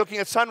heaven looking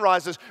at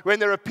sunrises when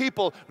there are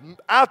people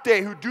out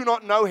there who do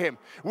not know Him.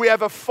 We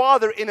have a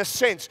Father, in a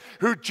sense,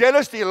 who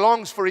jealously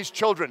longs for His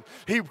children.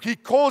 He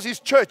calls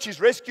His church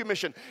His rescue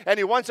mission, and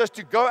He wants us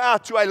to go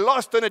out to a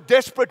lost and a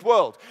desperate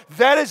world.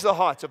 That is the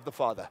heart of the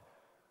Father.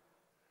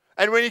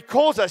 And when He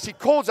calls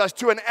us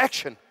to an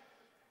action.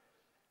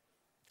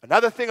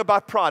 Another thing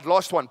about pride,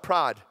 last one,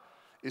 pride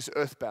is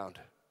earthbound.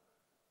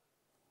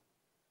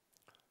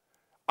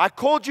 I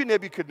called you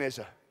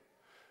Nebuchadnezzar.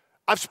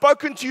 I've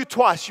spoken to you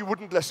twice, you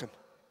wouldn't listen.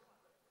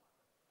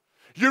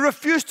 You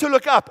refused to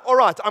look up. All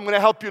right, I'm going to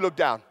help you look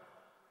down.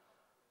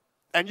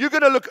 And you're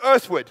going to look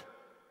earthward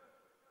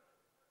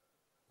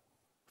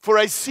for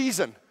a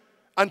season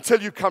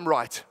until you come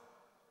right.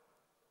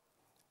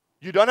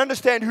 You don't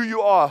understand who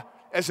you are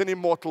as an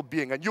immortal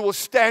being, and you will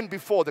stand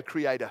before the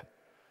Creator.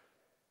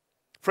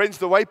 Friends,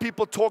 the way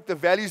people talk, the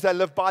values they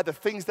live by, the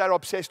things they're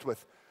obsessed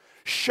with,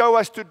 show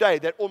us today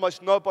that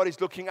almost nobody's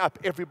looking up,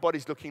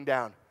 everybody's looking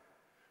down.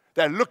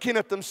 They're looking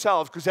at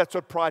themselves because that's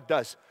what pride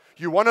does.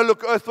 You want to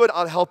look earthward?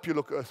 I'll help you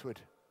look earthward.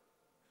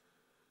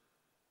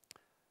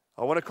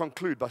 I want to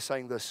conclude by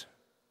saying this.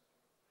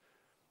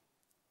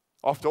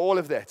 After all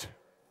of that,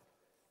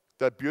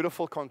 the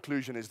beautiful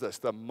conclusion is this.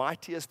 The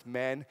mightiest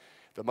man,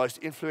 the most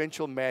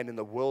influential man in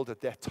the world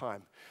at that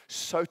time,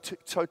 so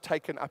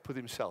taken up with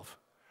himself,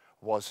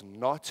 was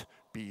not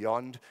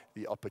beyond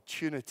the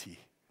opportunity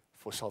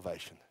for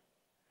salvation.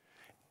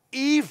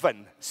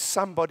 Even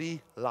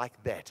somebody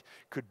like that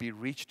could be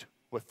reached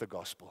with the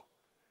gospel.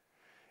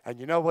 And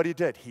you know what he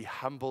did? He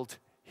humbled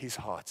his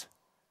heart.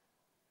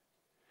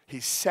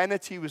 His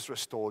sanity was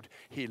restored.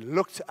 He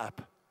looked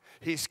up.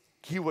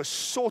 He was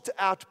sought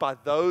out by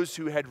those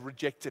who had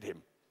rejected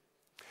him.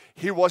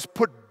 He was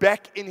put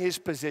back in his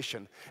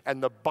position.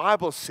 And the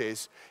Bible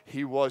says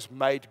he was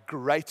made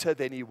greater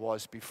than he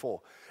was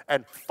before.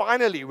 And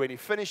finally, when he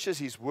finishes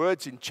his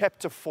words in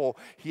chapter 4,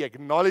 he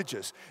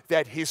acknowledges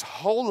that his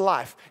whole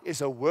life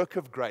is a work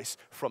of grace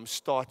from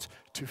start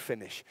to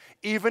finish.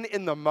 Even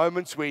in the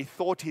moments where he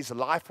thought his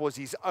life was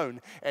his own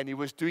and he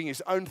was doing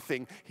his own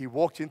thing, he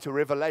walked into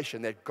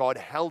revelation that God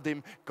held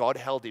him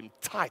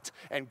tight,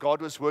 and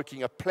God was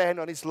working a plan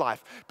on his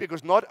life.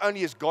 Because not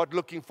only is God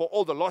looking for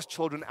all the lost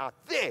children out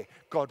there,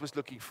 God was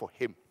looking for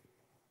him.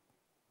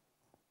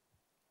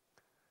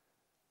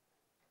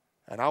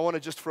 And I want to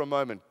just for a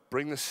moment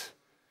bring this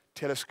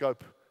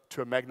telescope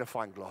to a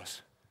magnifying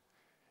glass.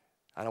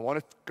 And I want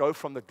to go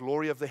from the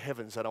glory of the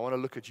heavens, and I want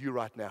to look at you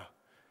right now.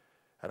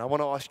 And I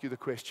want to ask you the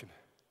question,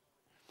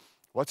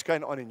 what's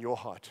going on in your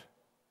heart?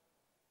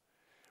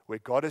 where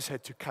God has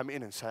had to come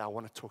in and say, I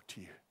want to talk to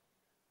you.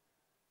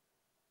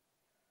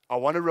 I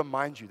want to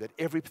remind you that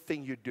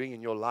everything you're doing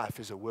in your life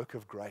is a work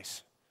of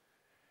grace.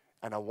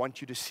 And I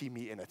want you to see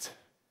me in it.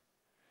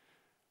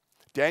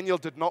 Daniel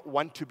did not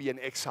want to be in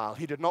exile.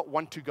 He did not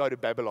want to go to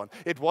Babylon.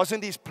 It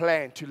wasn't his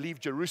plan to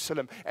leave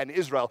Jerusalem and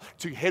Israel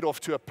to head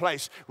off to a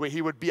place where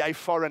he would be a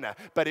foreigner.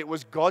 But it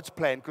was God's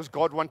plan, because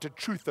God wanted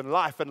truth and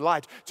life and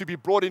light to be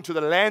brought into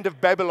the land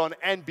of Babylon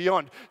and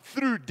beyond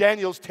through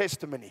Daniel's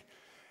testimony.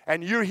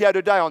 And you're here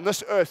today on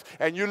this earth,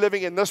 and you're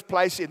living in this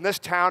place, in this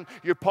town,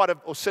 you're part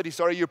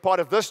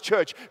of this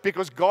church,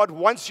 because God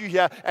wants you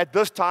here at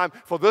this time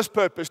for this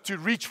purpose, to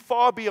reach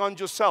far beyond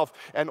yourself.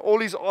 And all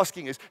He's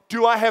asking is,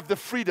 do I have the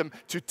freedom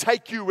to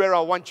take you where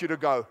I want you to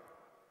go?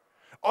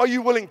 Are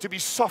you willing to be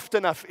soft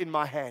enough in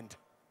my hand?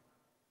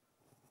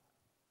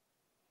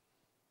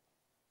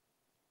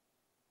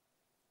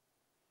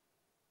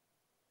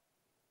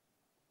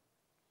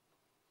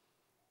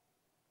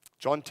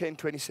 John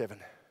 10:27.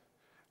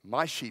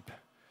 My sheep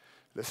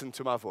listen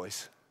to my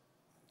voice.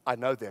 I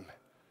know them,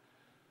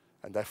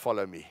 and they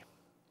follow me.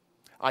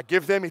 I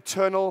give them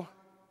eternal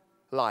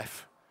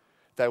life.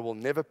 They will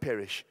never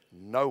perish.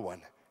 No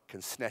one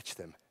can snatch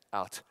them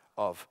out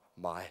of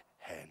my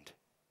hand.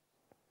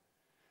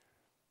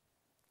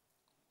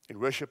 In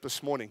worship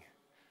this morning,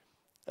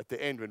 at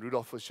the end, when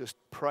Rudolph was just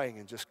praying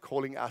and just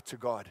calling out to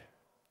God,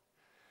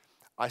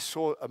 I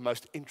saw a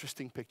most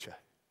interesting picture.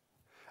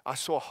 I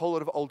saw a whole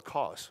lot of old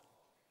cars.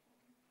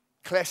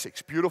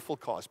 Classics, beautiful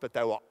cars, but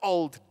they were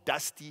old,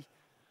 dusty,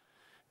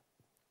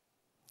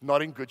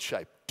 not in good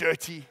shape,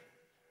 dirty,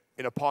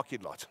 in a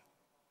parking lot.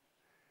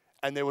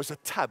 And there was a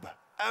tub,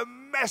 a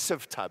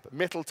massive tub,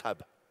 metal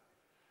tub,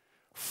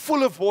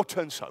 full of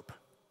water and soap.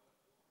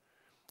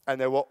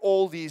 And there were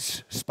all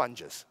these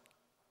sponges.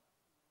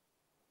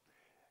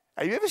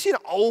 Have you ever seen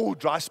an old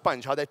dry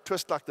sponge, how they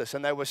twist like this,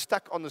 and they were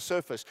stuck on the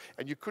surface,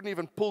 and you couldn't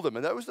even pull them,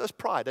 and that was this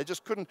pride. They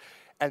just couldn't.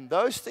 And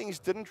those things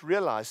didn't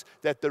realize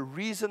that the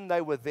reason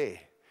they were there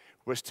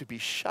was to be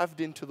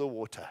shoved into the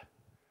water,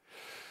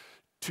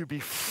 to be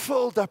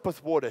filled up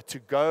with water, to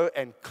go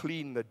and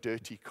clean the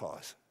dirty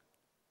cars.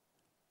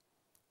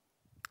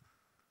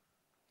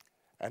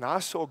 And I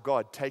saw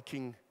God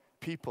taking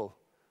people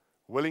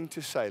willing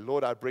to say,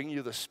 Lord, I bring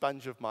you the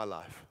sponge of my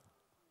life.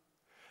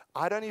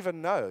 I don't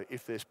even know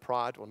if there's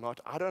pride or not.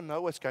 I don't know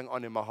what's going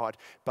on in my heart.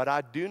 But I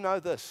do know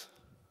this.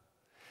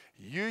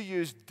 You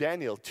used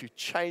Daniel to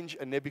change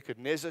a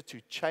Nebuchadnezzar,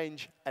 to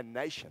change a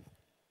nation.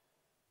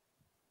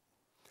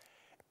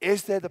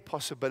 Is there the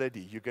possibility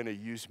you're going to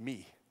use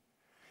me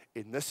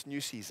in this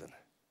new season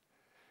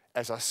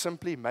as I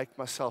simply make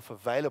myself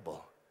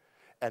available?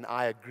 And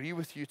I agree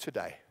with you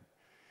today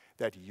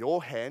that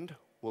your hand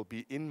will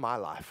be in my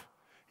life.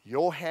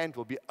 Your hand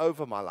will be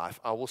over my life.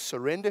 I will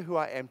surrender who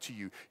I am to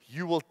you.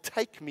 You will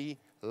take me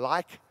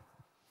like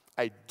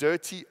a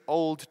dirty,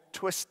 old,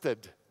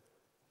 twisted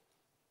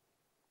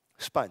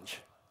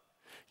sponge.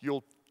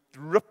 You'll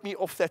rip me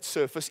off that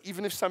surface,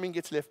 even if something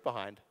gets left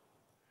behind.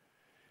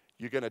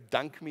 You're going to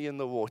dunk me in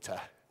the water,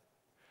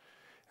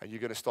 and you're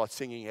going to start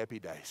singing Happy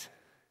Days.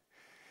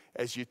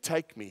 As you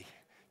take me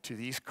to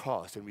these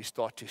cars, and we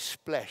start to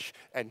splash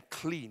and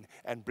clean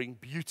and bring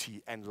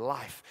beauty and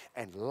life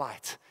and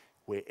light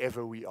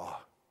wherever we are.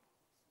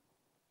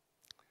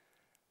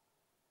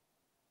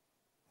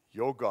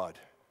 Your God,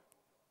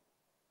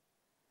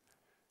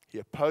 He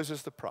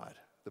opposes the proud,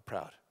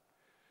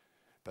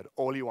 but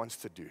all He wants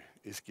to do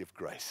is give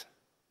grace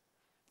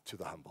to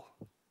the humble.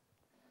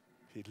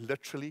 He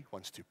literally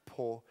wants to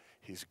pour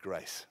His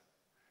grace,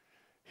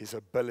 His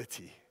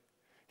ability,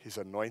 His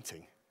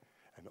anointing,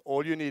 and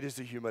all you need is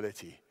the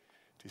humility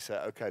to say,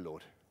 okay,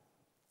 Lord,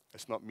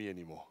 it's not me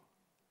anymore.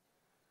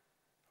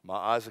 My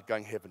eyes are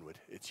going heavenward.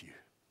 It's you.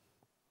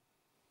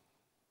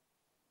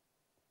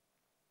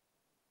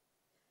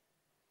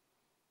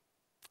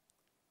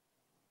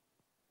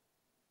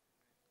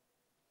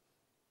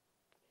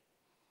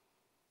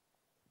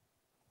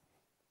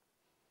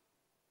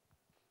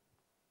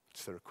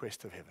 It's the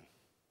request of heaven.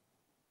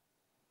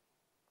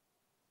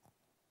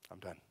 I'm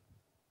done.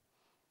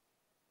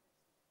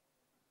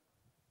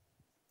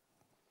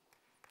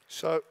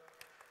 So,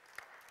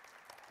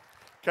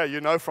 okay, you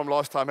know from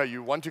last time, hey,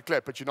 you want to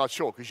clap, but you're not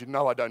sure because you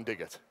know I don't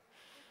dig it.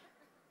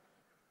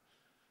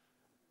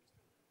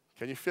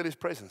 Can you feel His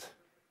presence?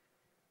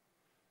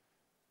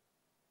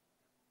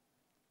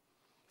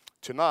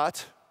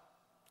 Tonight,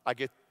 I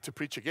get to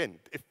preach again,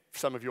 if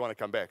some of you want to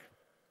come back.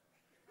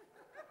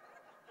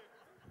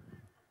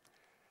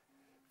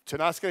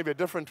 Tonight's going to be a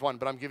different one,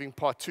 but I'm giving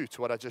part 2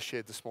 to what I just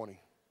shared this morning.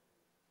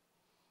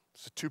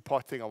 It's a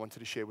 2-part thing I wanted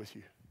to share with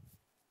you.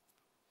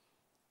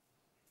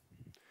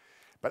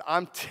 But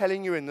I'm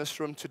telling you in this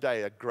room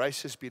today, a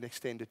grace has been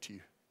extended to you.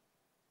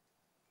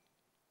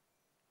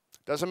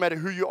 Doesn't matter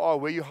who you are,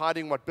 where you're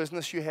hiding, what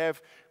business you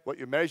have, what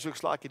your marriage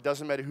looks like. It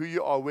doesn't matter who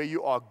you are, where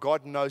you are.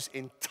 God knows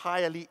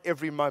entirely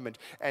every moment.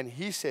 And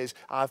He says,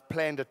 I've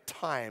planned at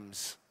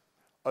times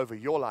over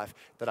your life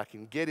that I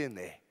can get in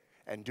there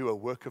and do a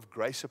work of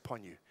grace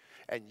upon you.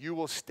 and you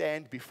will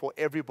stand before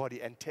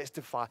everybody and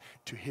testify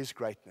to His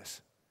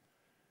greatness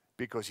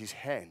because His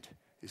hand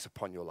is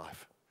upon your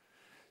life.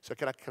 So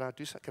can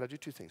I do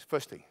two things?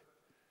 First thing,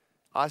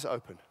 eyes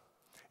open.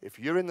 If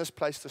you're in this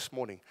place this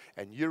morning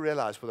and you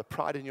realize with a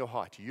pride in your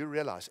heart, you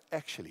realize,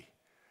 actually,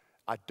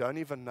 I don't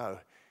even know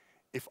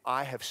if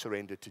I have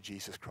surrendered to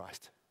Jesus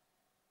Christ.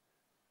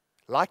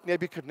 Like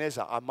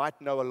Nebuchadnezzar, I might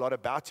know a lot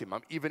about him.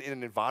 I'm even in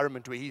an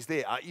environment where he's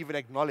there. I even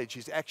acknowledge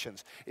his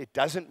actions. It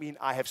doesn't mean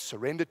I have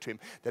surrendered to him,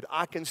 that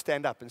I can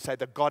stand up and say,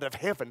 the God of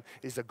heaven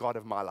is the God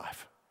of my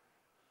life.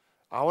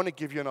 I want to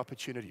give you an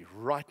opportunity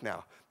right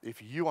now.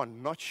 If you are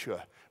not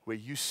sure where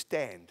you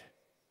stand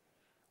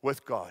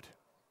with God,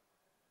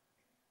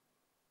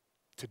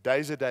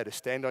 today's a day to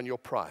stand on your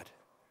pride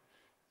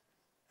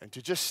and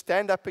to just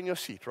stand up in your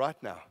seat right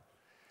now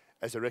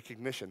as a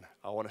recognition,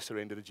 I want to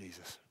surrender to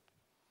Jesus.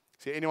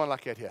 See anyone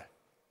like that here?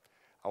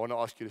 I want to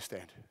ask you to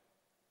stand.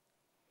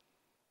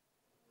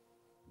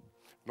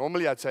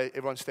 Normally I'd say,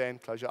 everyone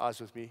stand, close your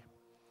eyes with me.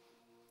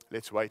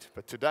 Let's wait.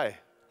 But today,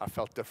 I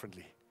felt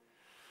differently.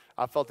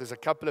 I felt there's a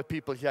couple of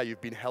people here,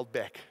 you've been held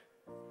back.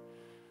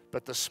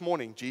 But this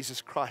morning,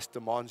 Jesus Christ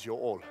demands your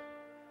all.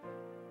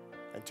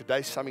 And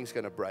today, something's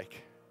going to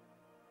break.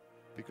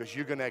 Because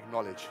you're going to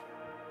acknowledge,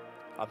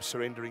 I'm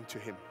surrendering to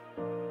Him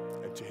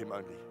and to Him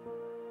only.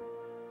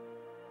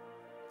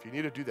 If you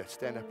need to do that,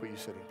 stand up where you're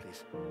sitting,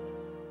 please.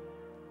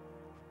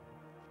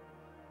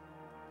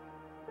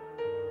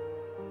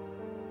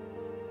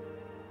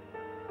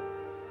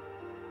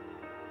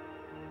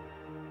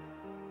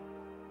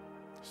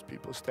 There's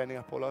people standing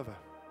up all over.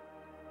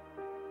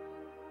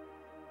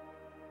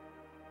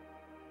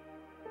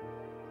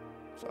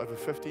 It's over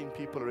 15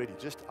 people already.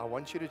 I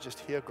want you to just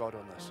hear God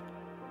on this.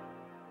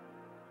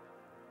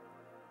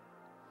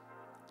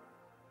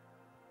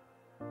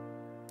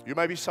 You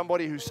may be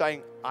somebody who's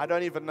saying, I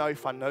don't even know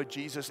if I know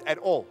Jesus at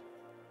all.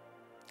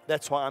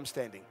 That's why I'm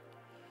standing.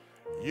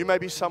 You may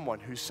be someone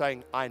who's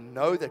saying, I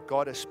know that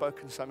God has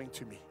spoken something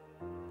to me.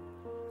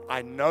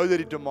 I know that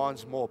He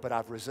demands more, but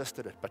I've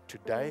resisted it. But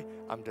today,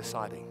 I'm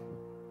deciding,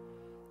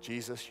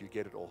 Jesus, you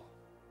get it all.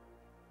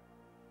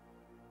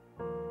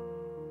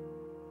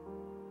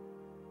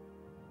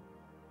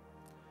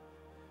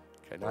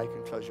 Okay, now you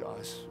can close your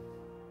eyes.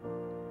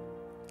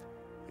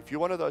 If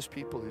you're one of those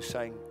people who's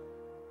saying,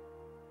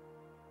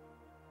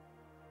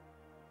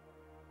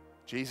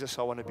 Jesus,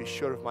 I want to be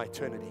sure of my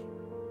eternity.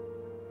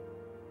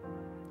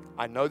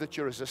 I know that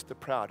you resist the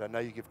proud. I know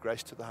you give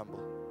grace to the humble.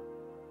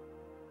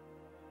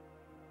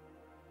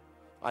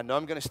 I know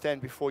I'm going to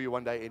stand before you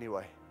one day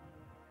anyway.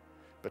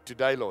 But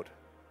today, Lord,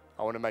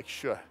 I want to make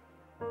sure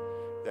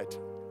that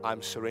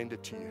I'm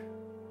surrendered to you.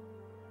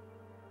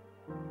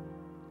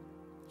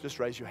 Just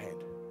raise your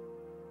hand.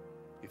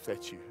 If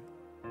that's you,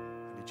 I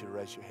need you to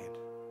raise your hand.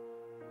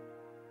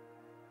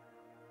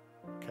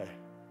 Okay.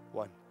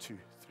 1, 2,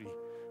 3,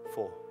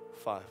 4,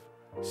 5,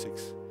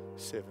 6,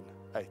 7,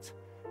 8,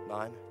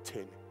 9,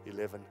 10,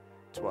 11,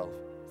 12,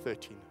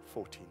 13,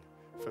 14,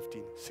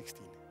 15,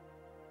 16.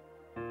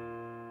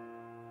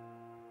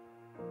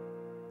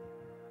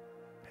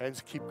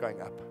 Hands keep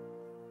going up.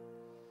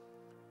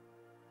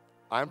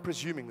 I'm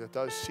presuming that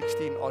those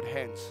 16 odd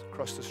hands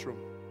across this room,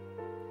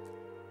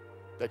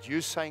 that you're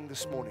saying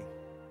this morning,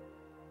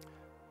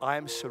 I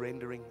am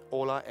surrendering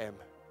all I am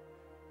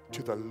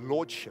to the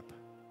Lordship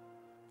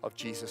of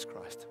Jesus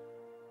Christ.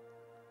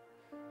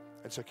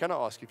 And so can I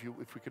ask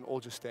if we can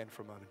all just stand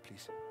for a moment,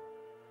 please?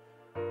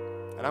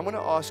 And I'm going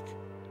to ask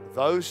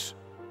those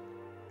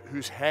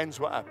whose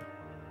hands were up,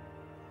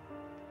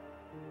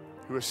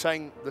 who are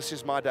saying, this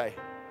is my day.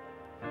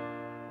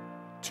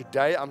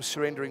 Today I'm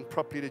surrendering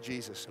properly to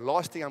Jesus.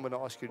 Last thing I'm going to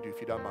ask you to do, if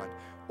you don't mind,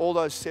 all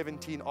those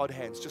 17 odd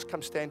hands, just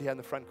come stand here in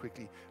the front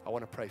quickly. I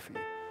want to pray for you.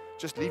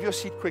 Just leave your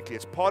seat quickly.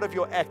 It's part of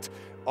your act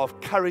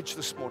of courage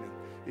this morning,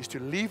 is to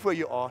leave where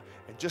you are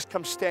and just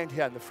come stand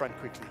here in the front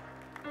quickly.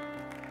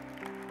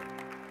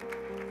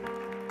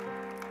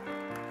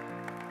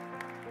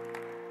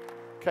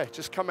 Okay,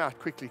 just come out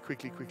quickly,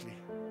 quickly, quickly.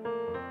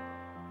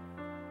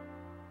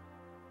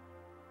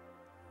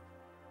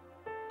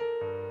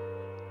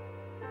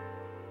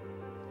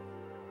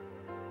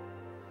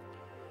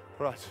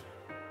 All right.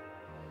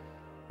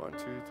 1, 2,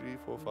 3,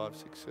 4, 5,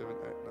 6, 7, 8,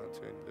 9,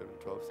 10, 11,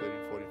 12, 13,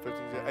 14,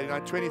 15, 16,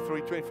 18,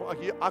 23,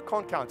 24. I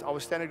can't count. I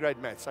was standard grade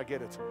maths. I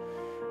get it.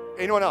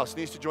 Anyone else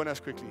needs to join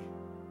us quickly?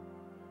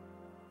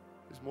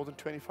 There's more than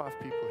 25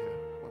 people here.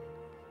 Well,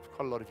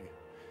 quite a lot of you.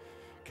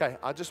 Okay,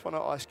 I just want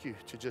to ask you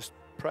to just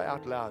pray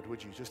out loud,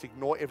 would you? Just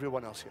ignore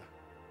everyone else here.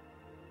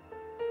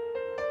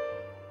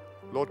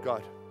 Lord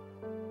God,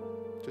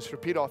 just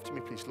repeat after me,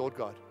 please. Lord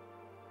God,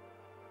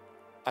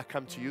 I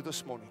come to you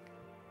this morning,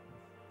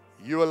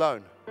 you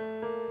alone,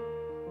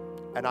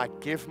 and I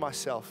give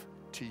myself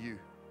to you.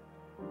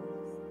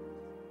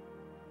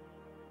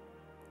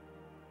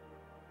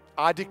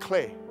 I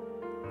declare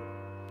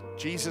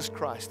Jesus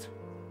Christ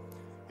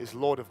is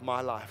Lord of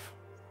my life,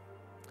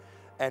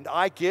 and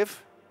I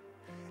give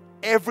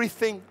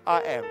everything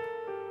I am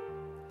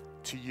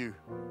to you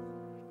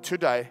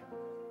today,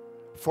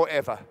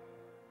 forever.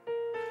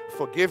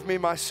 Forgive me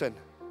my sin.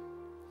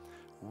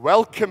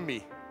 Welcome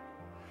me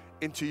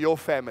into your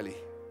family.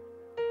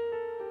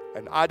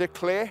 And I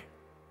declare,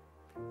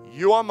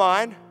 you are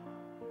mine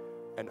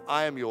and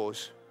I am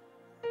yours.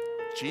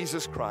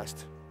 Jesus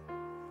Christ,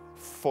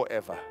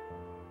 forever.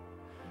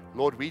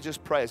 Lord, we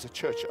just pray as a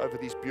church over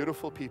these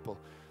beautiful people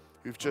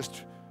who've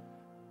just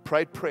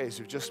prayed prayers,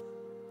 who've just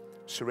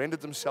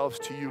surrendered themselves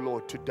to you,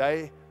 Lord.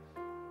 Today,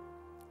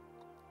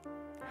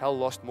 hell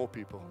lost more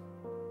people.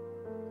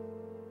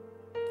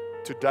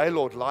 Today,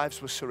 Lord,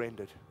 lives were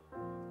surrendered.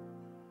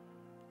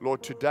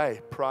 Lord,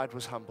 today, pride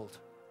was humbled.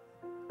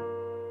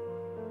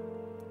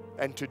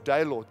 And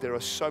today, Lord, there are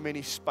so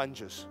many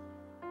sponges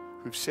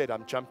who've said,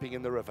 I'm jumping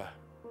in the river.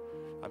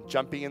 I'm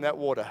jumping in that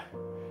water.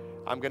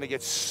 I'm going to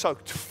get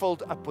soaked,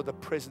 filled up with the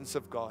presence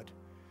of God.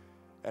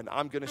 And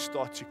I'm going to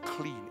start to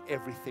clean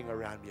everything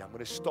around me. I'm going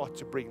to start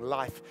to bring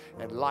life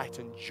and light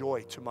and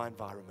joy to my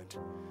environment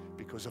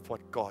because of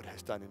what God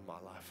has done in my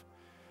life.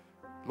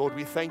 Lord,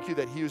 we thank you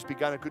that he who's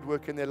begun a good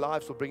work in their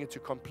lives will bring it to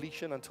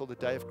completion until the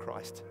day of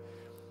Christ.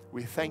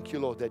 We thank you,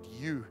 Lord, that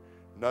you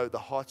know the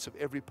hearts of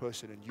every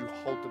person and you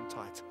hold them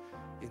tight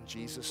in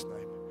Jesus'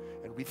 name.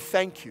 And we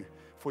thank you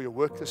for your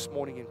work this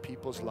morning in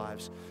people's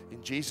lives.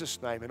 In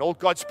Jesus' name. And all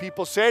God's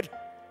people said,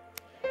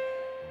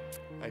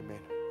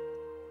 amen.